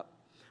wrap it up,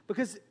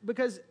 because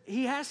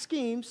he has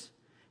schemes,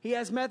 he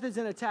has methods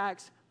and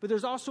attacks, but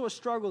there's also a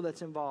struggle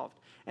that's involved.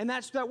 And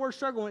that's that word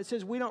struggle. When it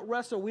says we don't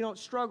wrestle, we don't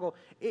struggle,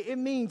 it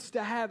means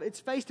to have, it's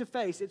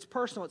face-to-face, it's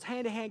personal, it's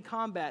hand-to-hand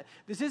combat.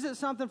 This isn't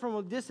something from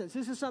a distance.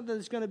 This is something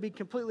that's going to be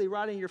completely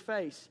right in your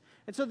face.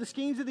 And so the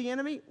schemes of the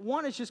enemy,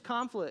 one is just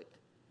conflict.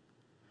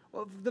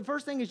 Well, the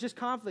first thing is just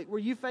conflict, where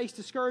you face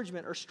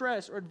discouragement or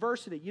stress or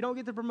adversity. You don't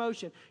get the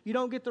promotion. You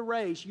don't get the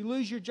raise. You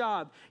lose your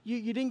job.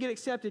 You didn't get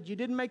accepted. You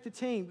didn't make the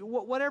team.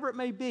 Whatever it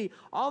may be,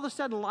 all of a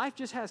sudden life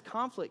just has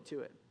conflict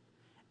to it.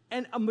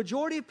 And a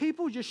majority of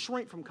people just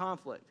shrink from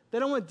conflict. They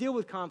don't want to deal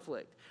with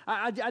conflict.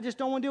 I just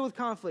don't want to deal with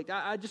conflict.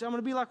 I'm going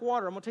to be like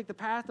water. I'm going to take the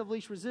path of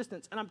least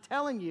resistance. And I'm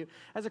telling you,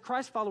 as a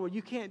Christ follower,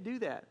 you can't do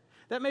that.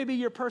 That may be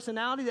your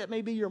personality, that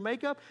may be your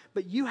makeup,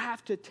 but you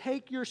have to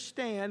take your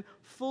stand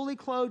fully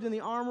clothed in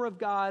the armor of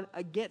God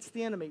against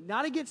the enemy.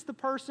 Not against the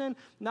person,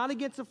 not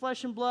against the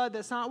flesh and blood.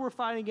 That's not what we're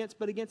fighting against,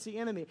 but against the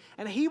enemy.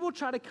 And he will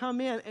try to come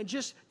in and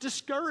just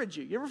discourage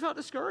you. You ever felt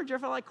discouraged? You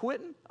ever felt like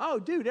quitting? Oh,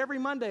 dude, every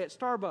Monday at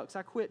Starbucks,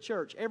 I quit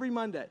church. Every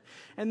Monday.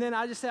 And then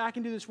I just say, I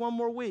can do this one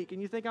more week, and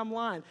you think I'm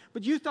lying.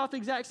 But you thought the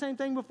exact same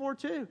thing before,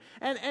 too.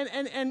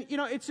 And you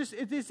know, it's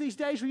these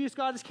days where you just,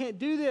 God, I just can't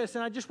do this,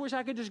 and I just wish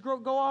I could just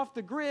go off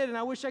the grid,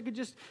 and I wish I could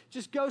just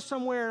go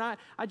somewhere, and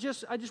I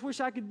just wish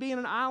I could be in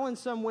an island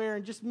somewhere,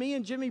 and just me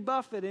and Jimmy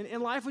Buffett,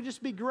 and life would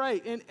just be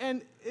great.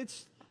 And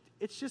it's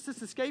just this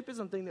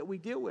escapism thing that we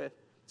deal with.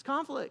 It's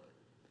conflict.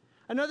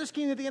 Another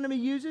scheme that the enemy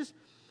uses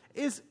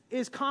is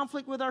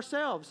conflict with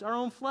ourselves, our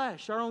own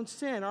flesh, our own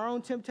sin, our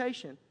own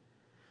temptation.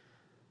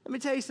 Let me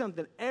tell you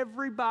something.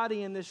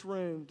 Everybody in this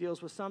room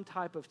deals with some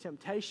type of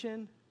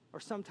temptation or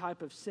some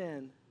type of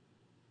sin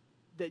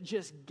that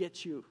just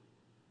gets you,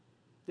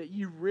 that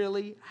you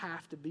really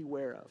have to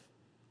beware of.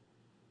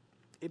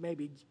 It may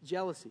be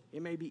jealousy.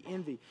 It may be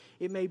envy.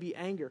 It may be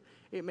anger.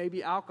 It may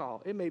be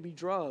alcohol. It may be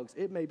drugs.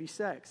 It may be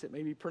sex. It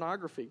may be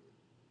pornography.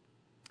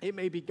 It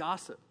may be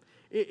gossip.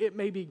 It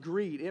may be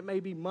greed. It may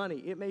be money.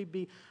 It may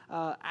be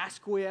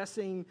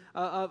acquiescing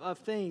of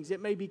things.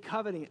 It may be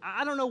coveting.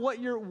 I don't know what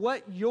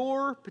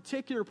your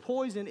particular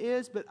poison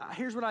is, but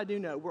here's what I do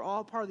know. We're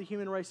all part of the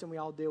human race, and we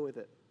all deal with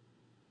it.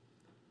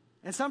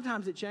 And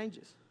sometimes it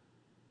changes.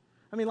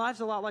 I mean, life's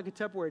a lot like a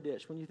Tupperware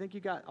dish. When you think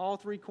you got all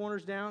three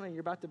corners down and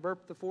you're about to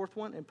burp the fourth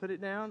one and put it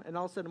down, and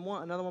all of a sudden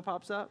another one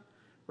pops up,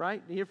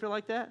 right? Do you ever feel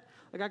like that?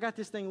 Like, I got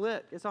this thing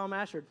lit. It's all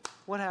mastered.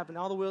 What happened?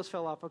 All the wheels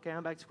fell off. Okay,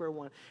 I'm back to square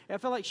one. And I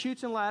feel like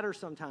chutes and ladders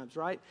sometimes,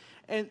 right?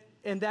 And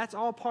that's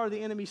all part of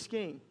the enemy's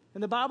scheme.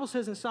 And the Bible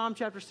says in Psalm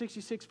chapter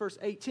 66, verse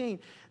 18,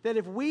 that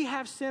if we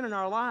have sin in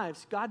our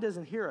lives, God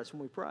doesn't hear us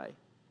when we pray.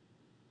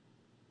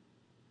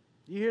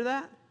 You hear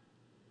that?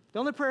 The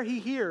only prayer he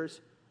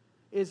hears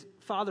is,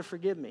 Father,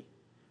 forgive me.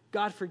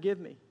 God, forgive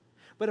me.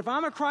 But if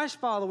I'm a Christ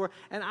follower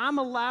and I'm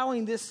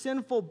allowing this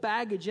sinful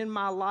baggage in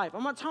my life,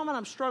 I'm not talking about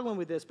I'm struggling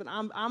with this, but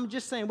I'm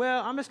just saying,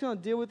 well, I'm just going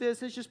to deal with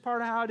this. It's just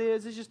part of how it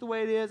is. It's just the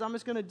way it is. I'm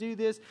just going to do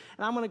this,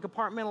 and I'm going to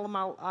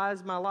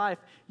compartmentalize my life.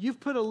 You've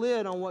put a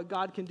lid on what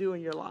God can do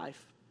in your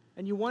life.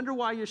 And you wonder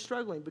why you're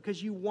struggling,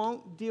 because you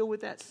won't deal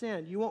with that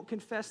sin. You won't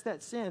confess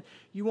that sin.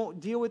 You won't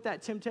deal with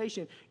that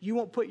temptation. You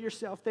won't put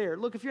yourself there.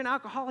 Look, if you're an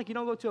alcoholic, you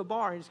don't go to a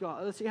bar and just go,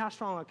 let's see how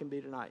strong I can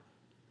be tonight.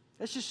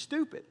 That's just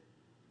stupid.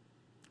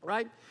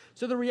 Right?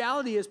 So the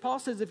reality is, Paul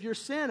says, if your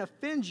sin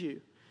offends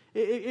you,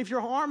 if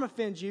your arm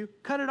offends you,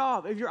 cut it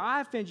off. If your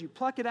eye offends you,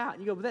 pluck it out.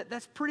 And you go, but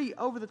that's pretty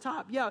over the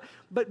top. Yeah,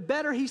 but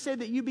better, he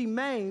said, that you be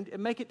maimed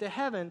and make it to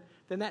heaven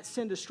than that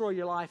sin destroy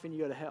your life and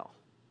you go to hell.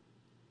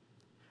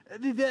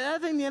 The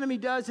other thing the enemy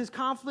does is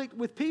conflict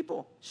with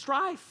people.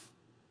 Strife.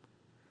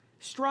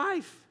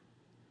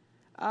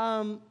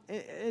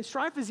 And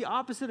strife is the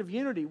opposite of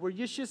unity, where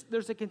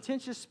there's a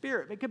contentious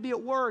spirit. It could be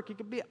at work. It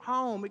could be at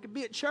home. It could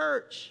be at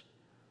church.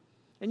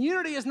 And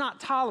unity is not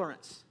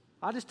tolerance.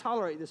 I'll just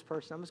tolerate this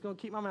person. I'm just going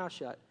to keep my mouth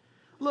shut.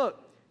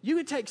 Look, you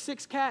can take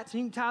 6 cats and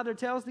you can tie their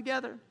tails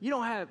together.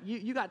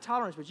 You got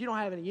tolerance, but you don't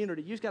have any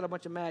unity. You just got a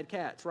bunch of mad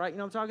cats, right? You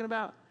know what I'm talking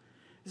about?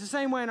 It's the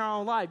same way in our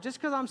own life. Just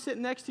because I'm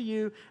sitting next to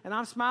you and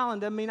I'm smiling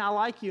doesn't mean I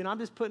like you and I'm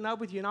just putting up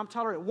with you and I'm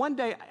tolerant. One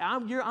day,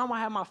 I'm going to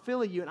have my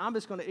fill of you and I'm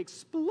just going to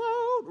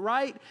explode,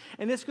 right?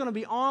 And it's going to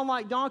be on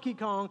like Donkey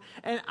Kong,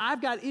 and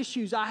I've got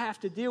issues I have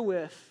to deal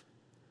with.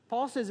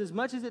 Paul says, as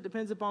much as it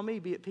depends upon me,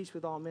 be at peace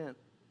with all men.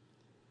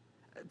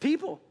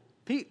 People.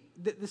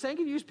 The same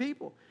can use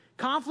people.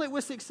 Conflict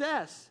with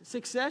success.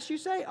 Success, you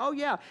say? Oh,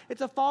 yeah.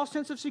 It's a false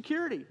sense of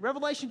security.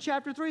 Revelation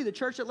chapter 3, the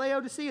church at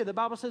Laodicea, the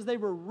Bible says they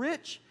were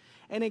rich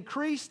and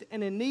increased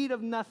and in need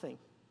of nothing.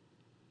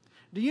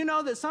 Do you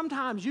know that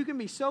sometimes you can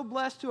be so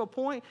blessed to a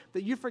point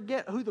that you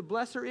forget who the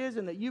blesser is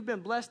and that you've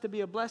been blessed to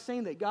be a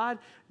blessing, that God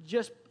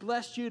just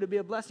blessed you to be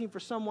a blessing for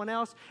someone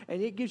else,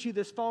 and it gives you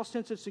this false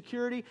sense of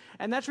security?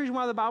 And that's the reason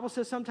why the Bible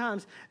says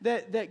sometimes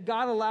that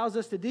God allows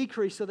us to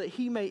decrease so that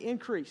He may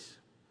increase.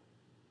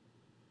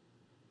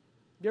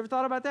 You ever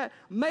thought about that?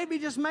 Maybe,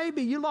 just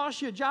maybe, you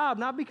lost your job,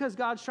 not because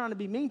God's trying to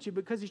be mean to you,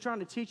 because He's trying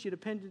to teach you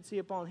dependency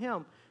upon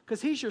Him.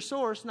 Because He's your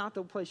source, not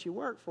the place you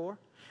work for.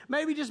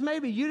 Maybe, just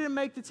maybe, you didn't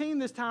make the team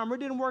this time, or it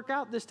didn't work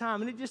out this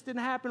time, and it just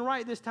didn't happen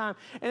right this time.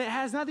 And it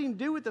has nothing to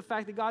do with the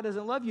fact that God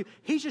doesn't love you.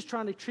 He's just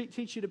trying to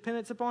teach you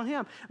dependence upon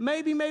Him.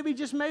 Maybe,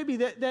 just maybe,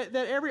 that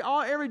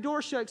every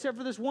door shut except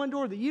for this one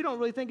door that you don't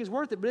really think is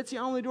worth it, but it's the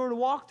only door to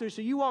walk through.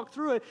 So you walk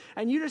through it,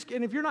 and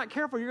if you're not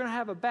careful, you're going to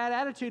have a bad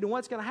attitude, and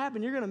what's going to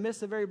happen? You're going to miss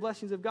the very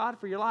blessings of God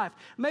for your life.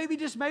 Maybe,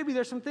 just maybe,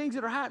 there's some things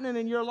that are happening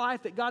in your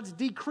life that God's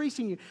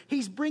decreasing you.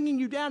 He's bringing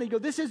you down. You go,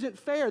 this isn't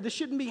fair. This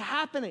shouldn't be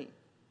happening.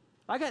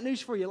 I got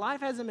news for you. Life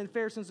hasn't been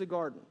fair since the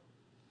garden.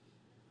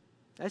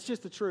 That's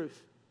just the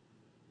truth.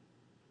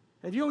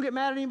 If you don't get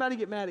mad at anybody,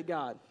 get mad at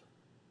God.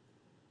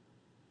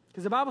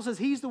 Because the Bible says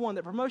He's the one,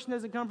 that promotion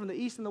doesn't come from the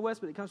east and the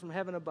west, but it comes from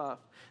heaven above.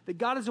 That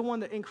God is the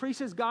one that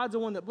increases, God's the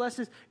one that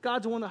blesses,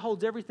 God's the one that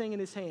holds everything in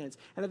His hands.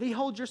 And if He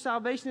holds your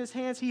salvation in His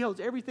hands, He holds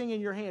everything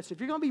in your hands. So if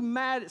you're going to be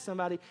mad at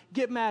somebody,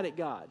 get mad at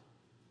God.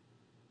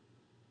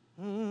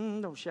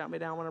 Don't shout me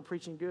down when I'm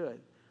preaching good.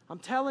 I'm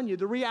telling you,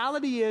 the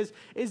reality is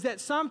that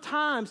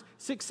sometimes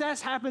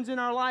success happens in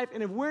our life,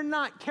 and if we're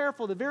not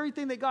careful, the very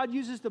thing that God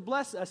uses to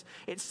bless us,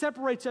 it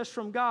separates us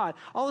from God.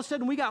 All of a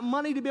sudden, we got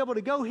money to be able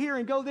to go here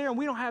and go there, and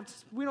we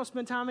don't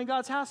spend time in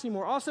God's house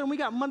anymore. All of a sudden, we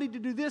got money to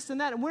do this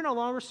and that, and we're no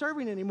longer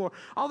serving anymore.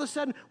 All of a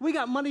sudden, we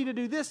got money to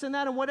do this and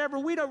that and whatever.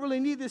 We don't really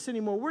need this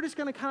anymore. We're just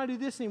going to kind of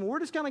do this anymore. We're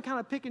just going to kind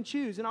of pick and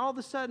choose, and all of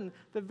a sudden,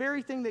 the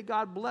very thing that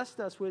God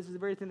blessed us with is the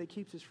very thing that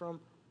keeps us from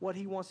what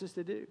He wants us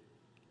to do.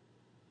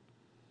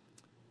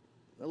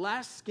 The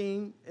last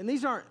scheme, and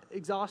these aren't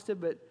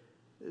exhaustive, but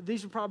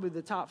these are probably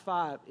the top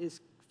 5,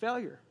 is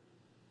failure.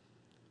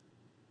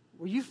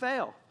 Where you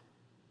fail.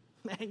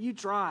 Man, you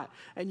try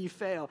and you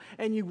fail.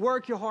 And you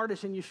work your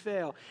hardest and you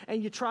fail.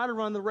 And you try to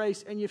run the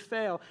race and you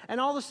fail.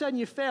 And all of a sudden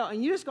you fail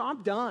and you just go,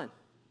 I'm done.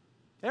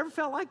 Ever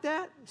felt like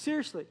that?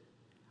 Seriously.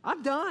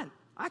 I'm done.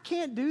 I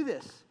can't do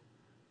this.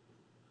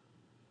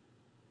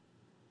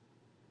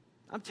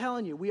 I'm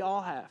telling you, we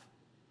all have.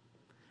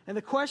 And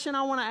the question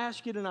I want to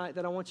ask you tonight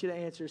that I want you to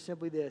answer is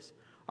simply this.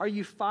 Are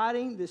you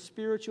fighting the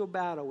spiritual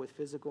battle with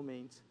physical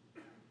means?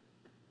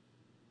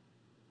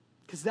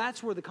 Because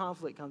that's where the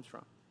conflict comes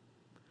from.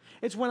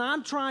 It's when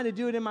I'm trying to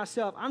do it in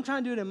myself. I'm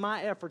trying to do it in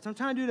my efforts. I'm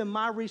trying to do it in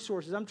my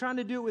resources. I'm trying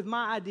to do it with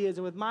my ideas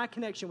and with my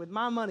connection, with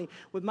my money,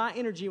 with my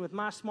energy, and with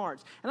my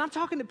smarts. And I'm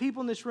talking to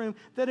people in this room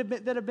that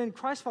have been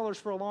Christ followers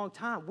for a long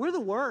time. We're the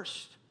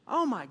worst.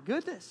 Oh, my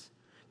goodness.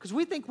 Because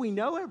we think we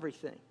know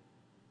everything.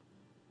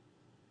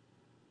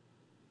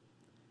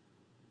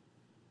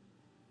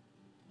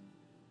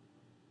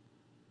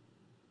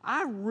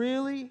 I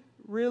really,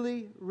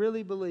 really,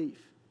 really believe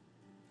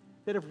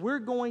that if we're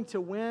going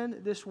to win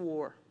this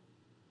war,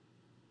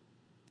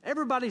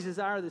 everybody's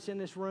desire that's in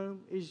this room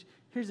is,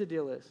 here's the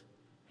deal is,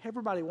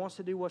 everybody wants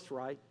to do what's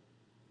right.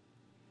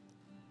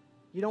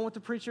 You don't want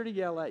the preacher to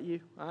yell at you.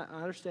 I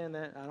understand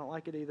that. I don't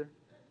like it either.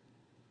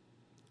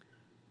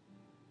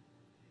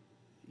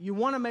 You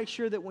want to make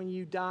sure that when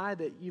you die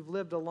that you've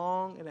lived a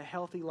long and a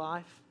healthy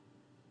life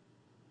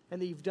and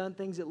that you've done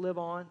things that live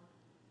on.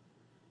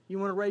 You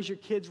want to raise your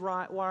kids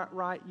right.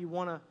 You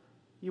want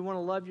to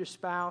love your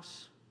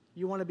spouse.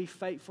 You want to be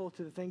faithful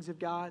to the things of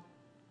God.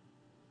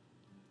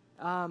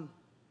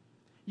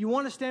 You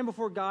want to stand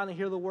before God and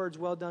hear the words,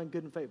 well done,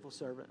 good and faithful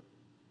servant.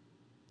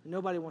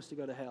 Nobody wants to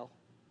go to hell.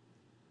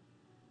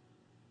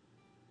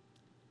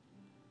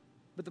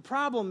 But the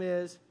problem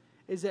is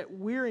that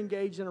we're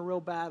engaged in a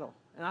real battle.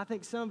 And I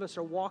think some of us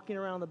are walking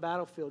around the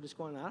battlefield just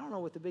going, I don't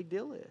know what the big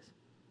deal is.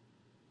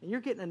 And you're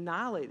getting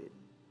annihilated.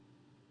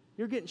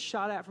 You're getting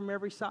shot at from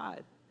every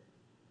side.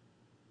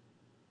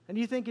 And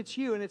you think it's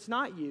you, and it's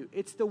not you.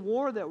 It's the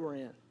war that we're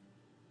in.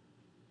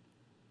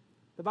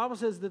 The Bible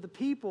says that the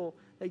people,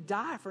 they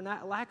die for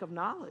lack of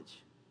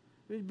knowledge.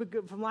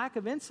 from lack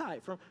of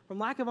insight, from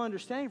lack of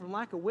understanding, from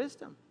lack of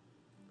wisdom.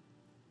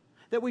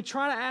 That we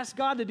try to ask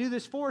God to do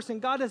this for us,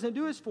 and God doesn't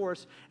do it for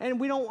us. And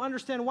we don't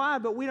understand why,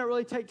 but we don't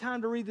really take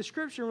time to read the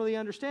Scripture and really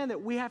understand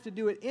that we have to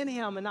do it in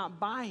Him and not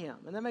by Him.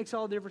 And that makes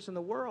all the difference in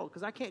the world,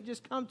 because I can't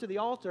just come to the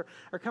altar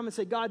or come and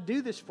say, God,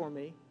 do this for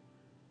me.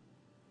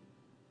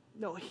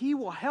 No, He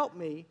will help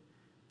me,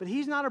 but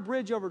He's not a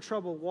bridge over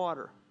troubled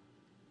water.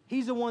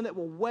 He's the one that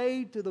will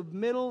wade to the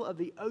middle of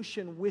the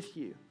ocean with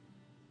you.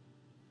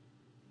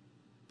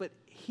 But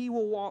He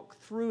will walk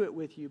through it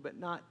with you, but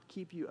not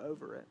keep you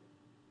over it.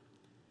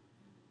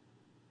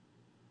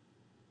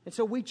 And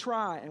so we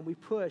try and we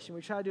push and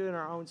we try to do it in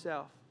our own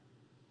self.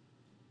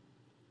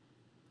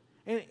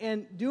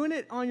 And doing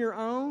it on your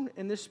own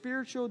in this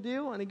spiritual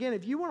deal, and again,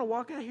 if you want to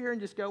walk out here and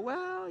just go,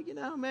 well,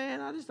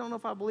 man, I just don't know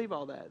if I believe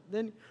all that,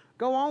 then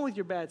go on with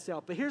your bad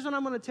self. But here's what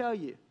I'm going to tell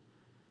you.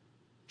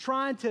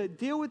 Trying to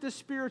deal with this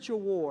spiritual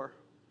war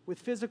with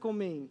physical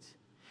means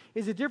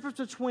is the difference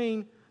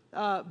between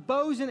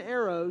bows and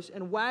arrows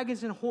and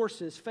wagons and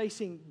horses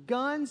facing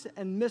guns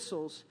and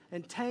missiles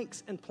and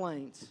tanks and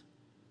planes.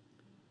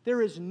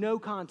 There is no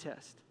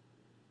contest.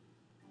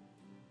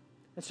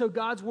 And so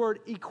God's Word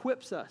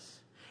equips us.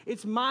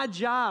 It's my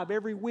job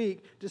every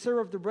week to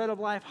serve up the bread of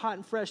life hot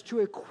and fresh to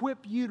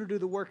equip you to do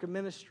the work of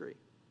ministry.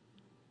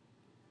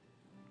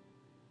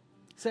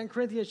 2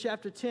 Corinthians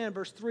chapter 10,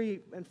 verse 3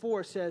 and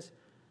 4 says,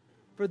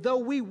 for though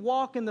we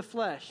walk in the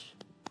flesh,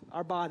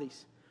 our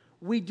bodies,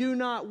 we do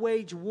not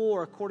wage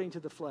war according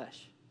to the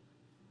flesh.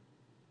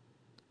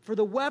 For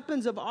the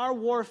weapons of our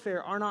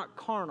warfare are not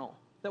carnal.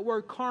 That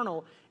word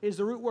carnal is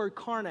the root word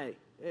carne.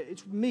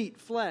 It's meat,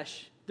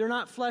 flesh. They're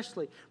not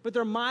fleshly, but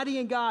they're mighty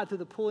in God through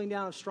the pulling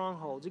down of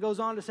strongholds. It goes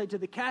on to say, to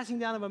the casting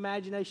down of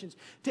imaginations,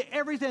 to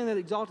everything that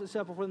exalts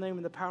itself before the name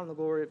and the power and the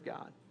glory of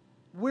God.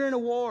 We're in a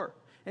war.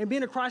 And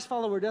being a Christ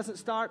follower doesn't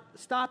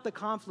stop the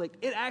conflict.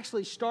 It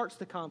actually starts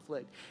the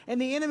conflict.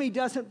 And the enemy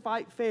doesn't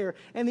fight fair.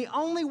 And the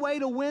only way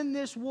to win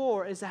this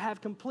war is to have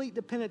complete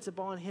dependence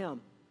upon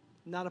Him,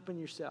 not upon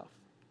yourself.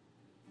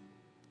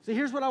 So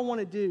here's what I want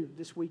to do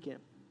this weekend.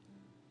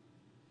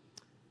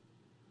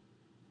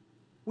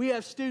 We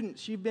have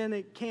students, you've been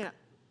at camp,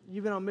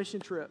 you've been on mission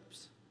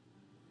trips,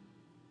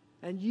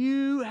 and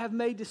you have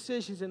made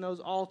decisions in those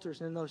altars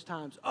and in those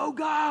times. Oh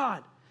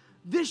God,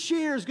 this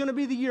year is going to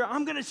be the year.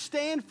 I'm going to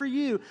stand for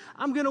you.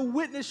 I'm going to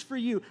witness for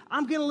you.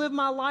 I'm going to live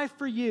my life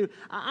for you.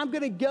 I'm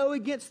going to go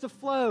against the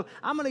flow.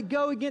 I'm going to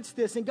go against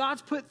this. And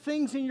God's put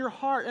things in your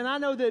heart. And I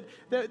know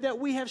that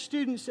we have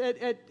students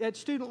at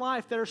Student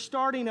Life that are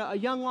starting a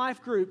Young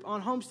Life group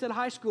on Homestead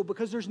High School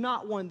because there's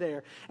not one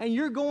there. And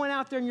you're going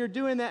out there and you're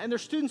doing that. And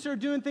there's students that are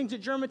doing things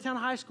at Germantown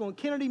High School and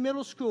Kennedy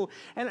Middle School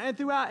and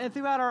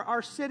throughout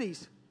our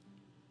cities.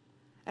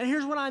 And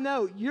here's what I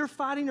know. You're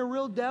fighting a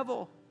real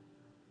devil.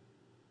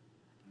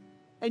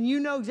 And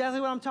you know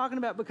exactly what I'm talking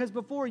about because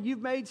before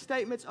you've made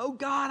statements, oh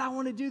God, I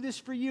want to do this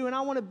for you and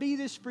I want to be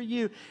this for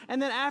you.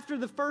 And then after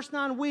the first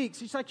 9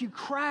 weeks, it's like you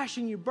crash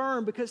and you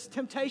burn because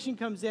temptation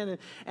comes in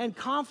and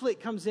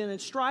conflict comes in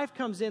and strife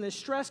comes in and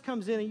stress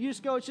comes in and you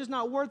just go, it's just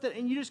not worth it.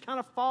 And you just kind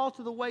of fall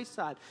to the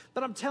wayside.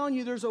 But I'm telling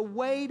you, there's a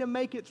way to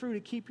make it through to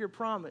keep your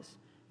promise.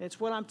 And it's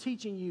what I'm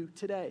teaching you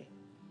today.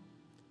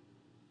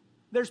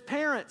 There's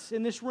parents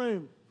in this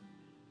room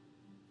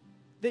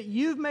that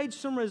you've made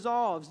some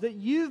resolves, that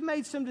you've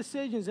made some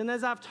decisions. And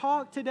as I've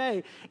talked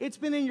today, it's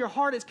been in your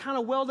heart. It's kind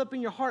of welled up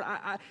in your heart.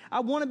 I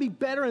want to be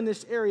better in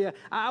this area.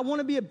 I want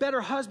to be a better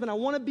husband. I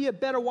want to be a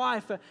better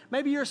wife.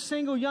 Maybe you're a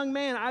single young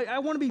man. I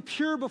want to be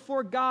pure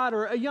before God.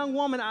 Or a young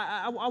woman.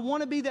 I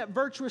want to be that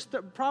virtuous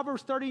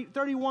Proverbs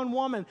 31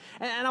 woman.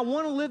 And I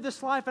want to live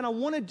this life. And I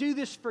want to do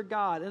this for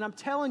God. And I'm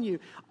telling you,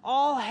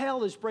 all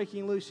hell is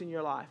breaking loose in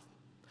your life.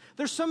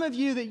 There's some of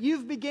you that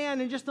you've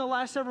began in just the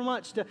last several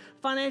months to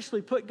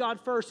financially put God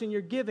first in your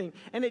giving.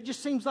 And it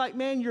just seems like,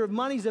 man, your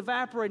money's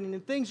evaporating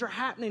and things are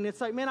happening. It's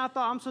like, man, I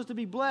thought I'm supposed to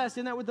be blessed.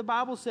 Isn't that what the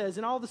Bible says?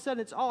 And all of a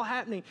sudden it's all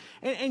happening.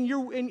 And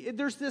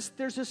there's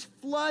this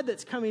flood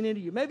that's coming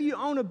into you. Maybe you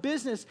own a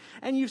business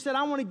and you've said,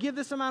 I want to give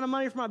this amount of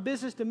money for my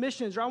business to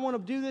missions, or I want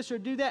to do this or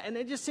do that. And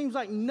it just seems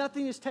like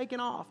nothing is taken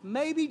off.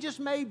 Maybe, just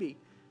maybe.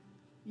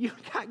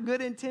 You've got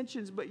good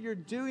intentions, but you're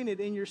doing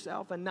it in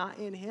yourself and not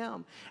in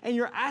Him. And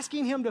you're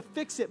asking Him to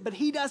fix it, but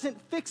He doesn't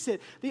fix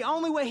it. The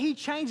only way He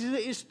changes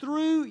it is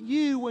through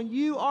you when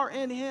you are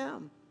in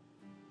Him.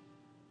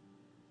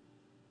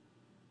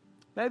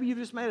 Maybe you've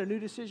just made a new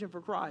decision for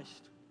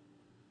Christ.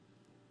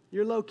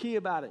 You're low-key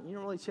about it. You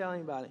don't really tell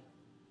anybody.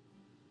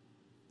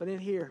 But in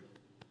here,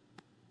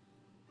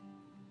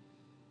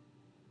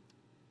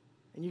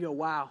 and you go,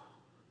 wow.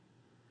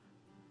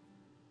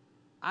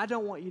 I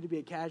don't want you to be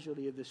a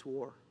casualty of this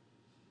war.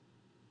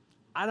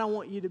 I don't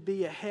want you to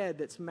be a head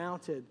that's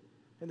mounted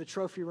in the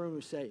trophy room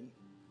of Satan.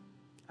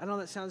 I know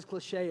that sounds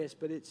cliche-ish,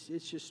 but it's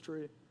just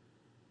true.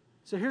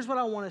 So here's what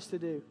I want us to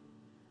do.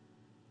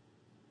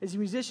 As the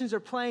musicians are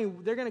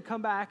playing, they're going to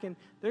come back and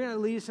they're going to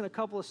lead us in a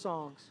couple of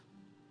songs.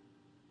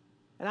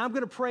 And I'm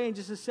going to pray in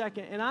just a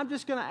second, and I'm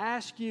just going to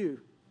ask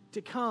you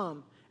to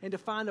come and to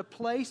find a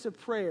place of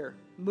prayer.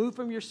 Move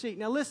from your seat.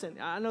 Now listen,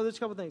 I know there's a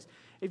couple things.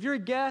 If you're a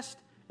guest,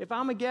 if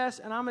I'm a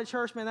guest and I'm at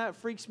church, man, that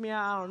freaks me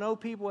out. I don't know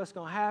people, what's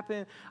going to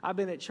happen. I've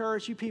been at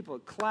church. You people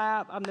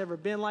clap. I've never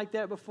been like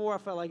that before. I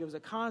felt like it was a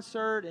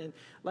concert, and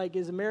like,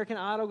 is American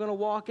Idol going to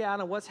walk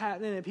out and what's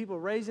happening, and people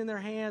raising their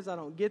hands? I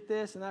don't get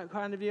this and that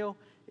kind of deal.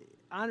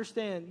 I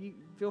understand. You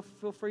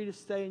feel free to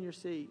stay in your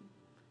seat.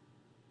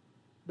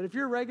 But if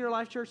you're a regular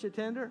Life Church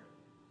attender,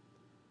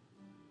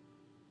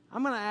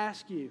 I'm going to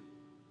ask you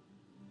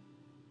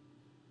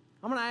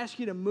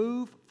to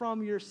move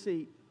from your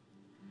seat.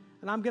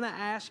 And I'm going to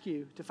ask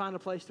you to find a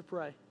place to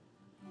pray.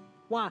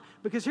 Why?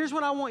 Because here's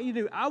what I want you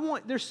to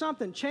do. There's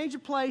something. Change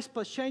of place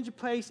plus change of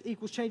place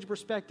equals change of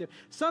perspective.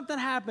 Something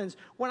happens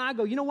when I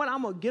go, you know what?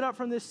 I'm going to get up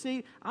from this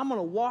seat. I'm going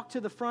to walk to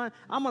the front.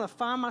 I'm going to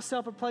find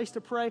myself a place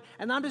to pray.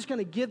 And I'm just going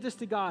to give this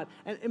to God.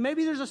 And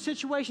maybe there's a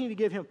situation you need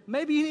to give Him.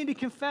 Maybe you need to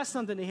confess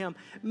something to Him.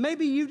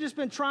 Maybe you've just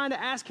been trying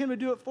to ask Him to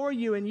do it for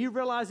you, and you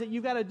realize that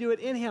you've got to do it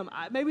in Him.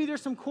 Maybe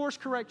there's some course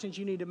corrections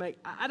you need to make.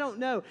 I don't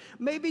know.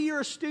 Maybe you're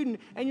a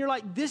student, and you're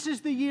like, this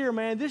is the year,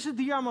 man. This is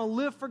the year I'm going to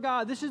live for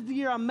God. This is the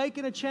year I'm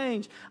making a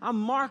change. I'm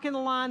marking a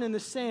line in the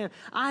sand.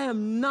 I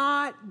am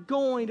not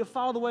going to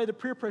follow the way of the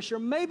peer pressure.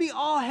 Maybe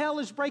all hell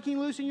is breaking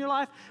loose in your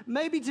life.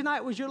 Maybe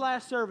tonight was your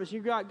last service. You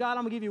got, God,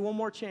 I'm going to give you one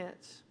more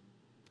chance.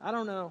 I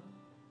don't know.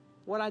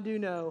 What I do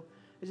know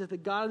is that the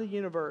God of the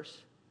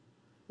universe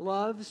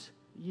loves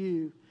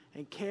you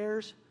and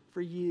cares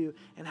for you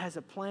and has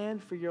a plan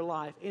for your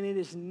life. And it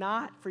is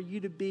not for you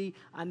to be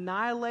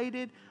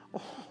annihilated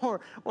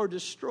or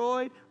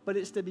destroyed, but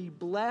it's to be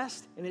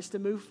blessed and it's to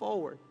move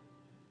forward.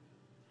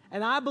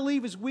 And I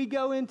believe as we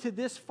go into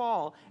this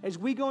fall, as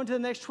we go into the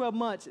next 12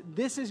 months,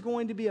 this is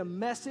going to be a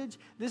message.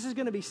 This is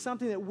going to be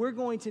something that we're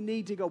going to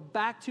need to go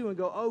back to and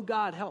go, oh,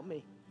 God, help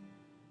me.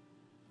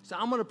 So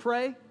I'm going to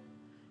pray.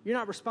 You're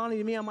not responding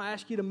to me. I'm going to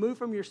ask you to move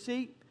from your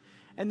seat.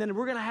 And then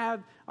we're going to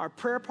have our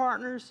prayer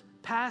partners,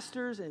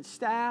 pastors and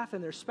staff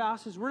and their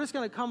spouses. We're just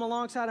going to come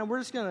alongside and we're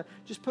just going to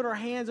just put our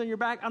hands on your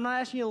back. I'm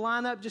not asking you to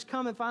line up. Just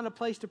come and find a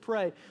place to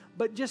pray.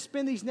 But just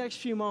spend these next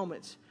few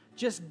moments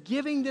just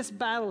giving this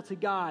battle to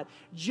God,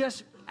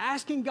 just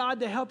asking God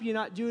to help you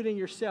not do it in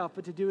yourself,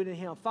 but to do it in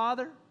Him.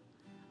 Father,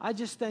 I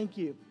just thank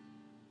you.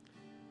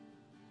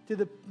 To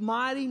the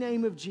mighty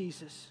name of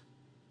Jesus,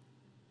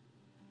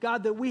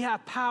 God, that we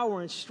have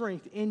power and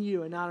strength in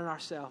you and not in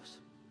ourselves.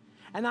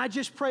 And I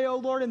just pray, oh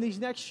Lord, in these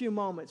next few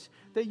moments,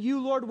 that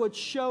you, Lord, would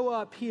show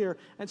up here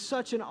in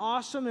such an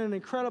awesome and an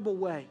incredible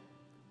way.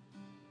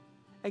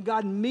 And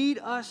God, meet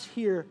us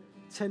here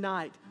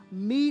tonight.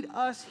 Meet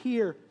us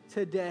here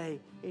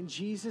today. In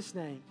Jesus'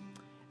 name,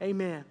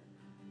 amen.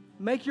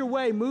 Make your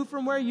way. Move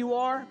from where you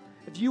are.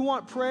 If you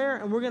want prayer,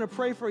 and we're going to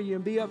pray for you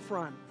and be up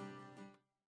front.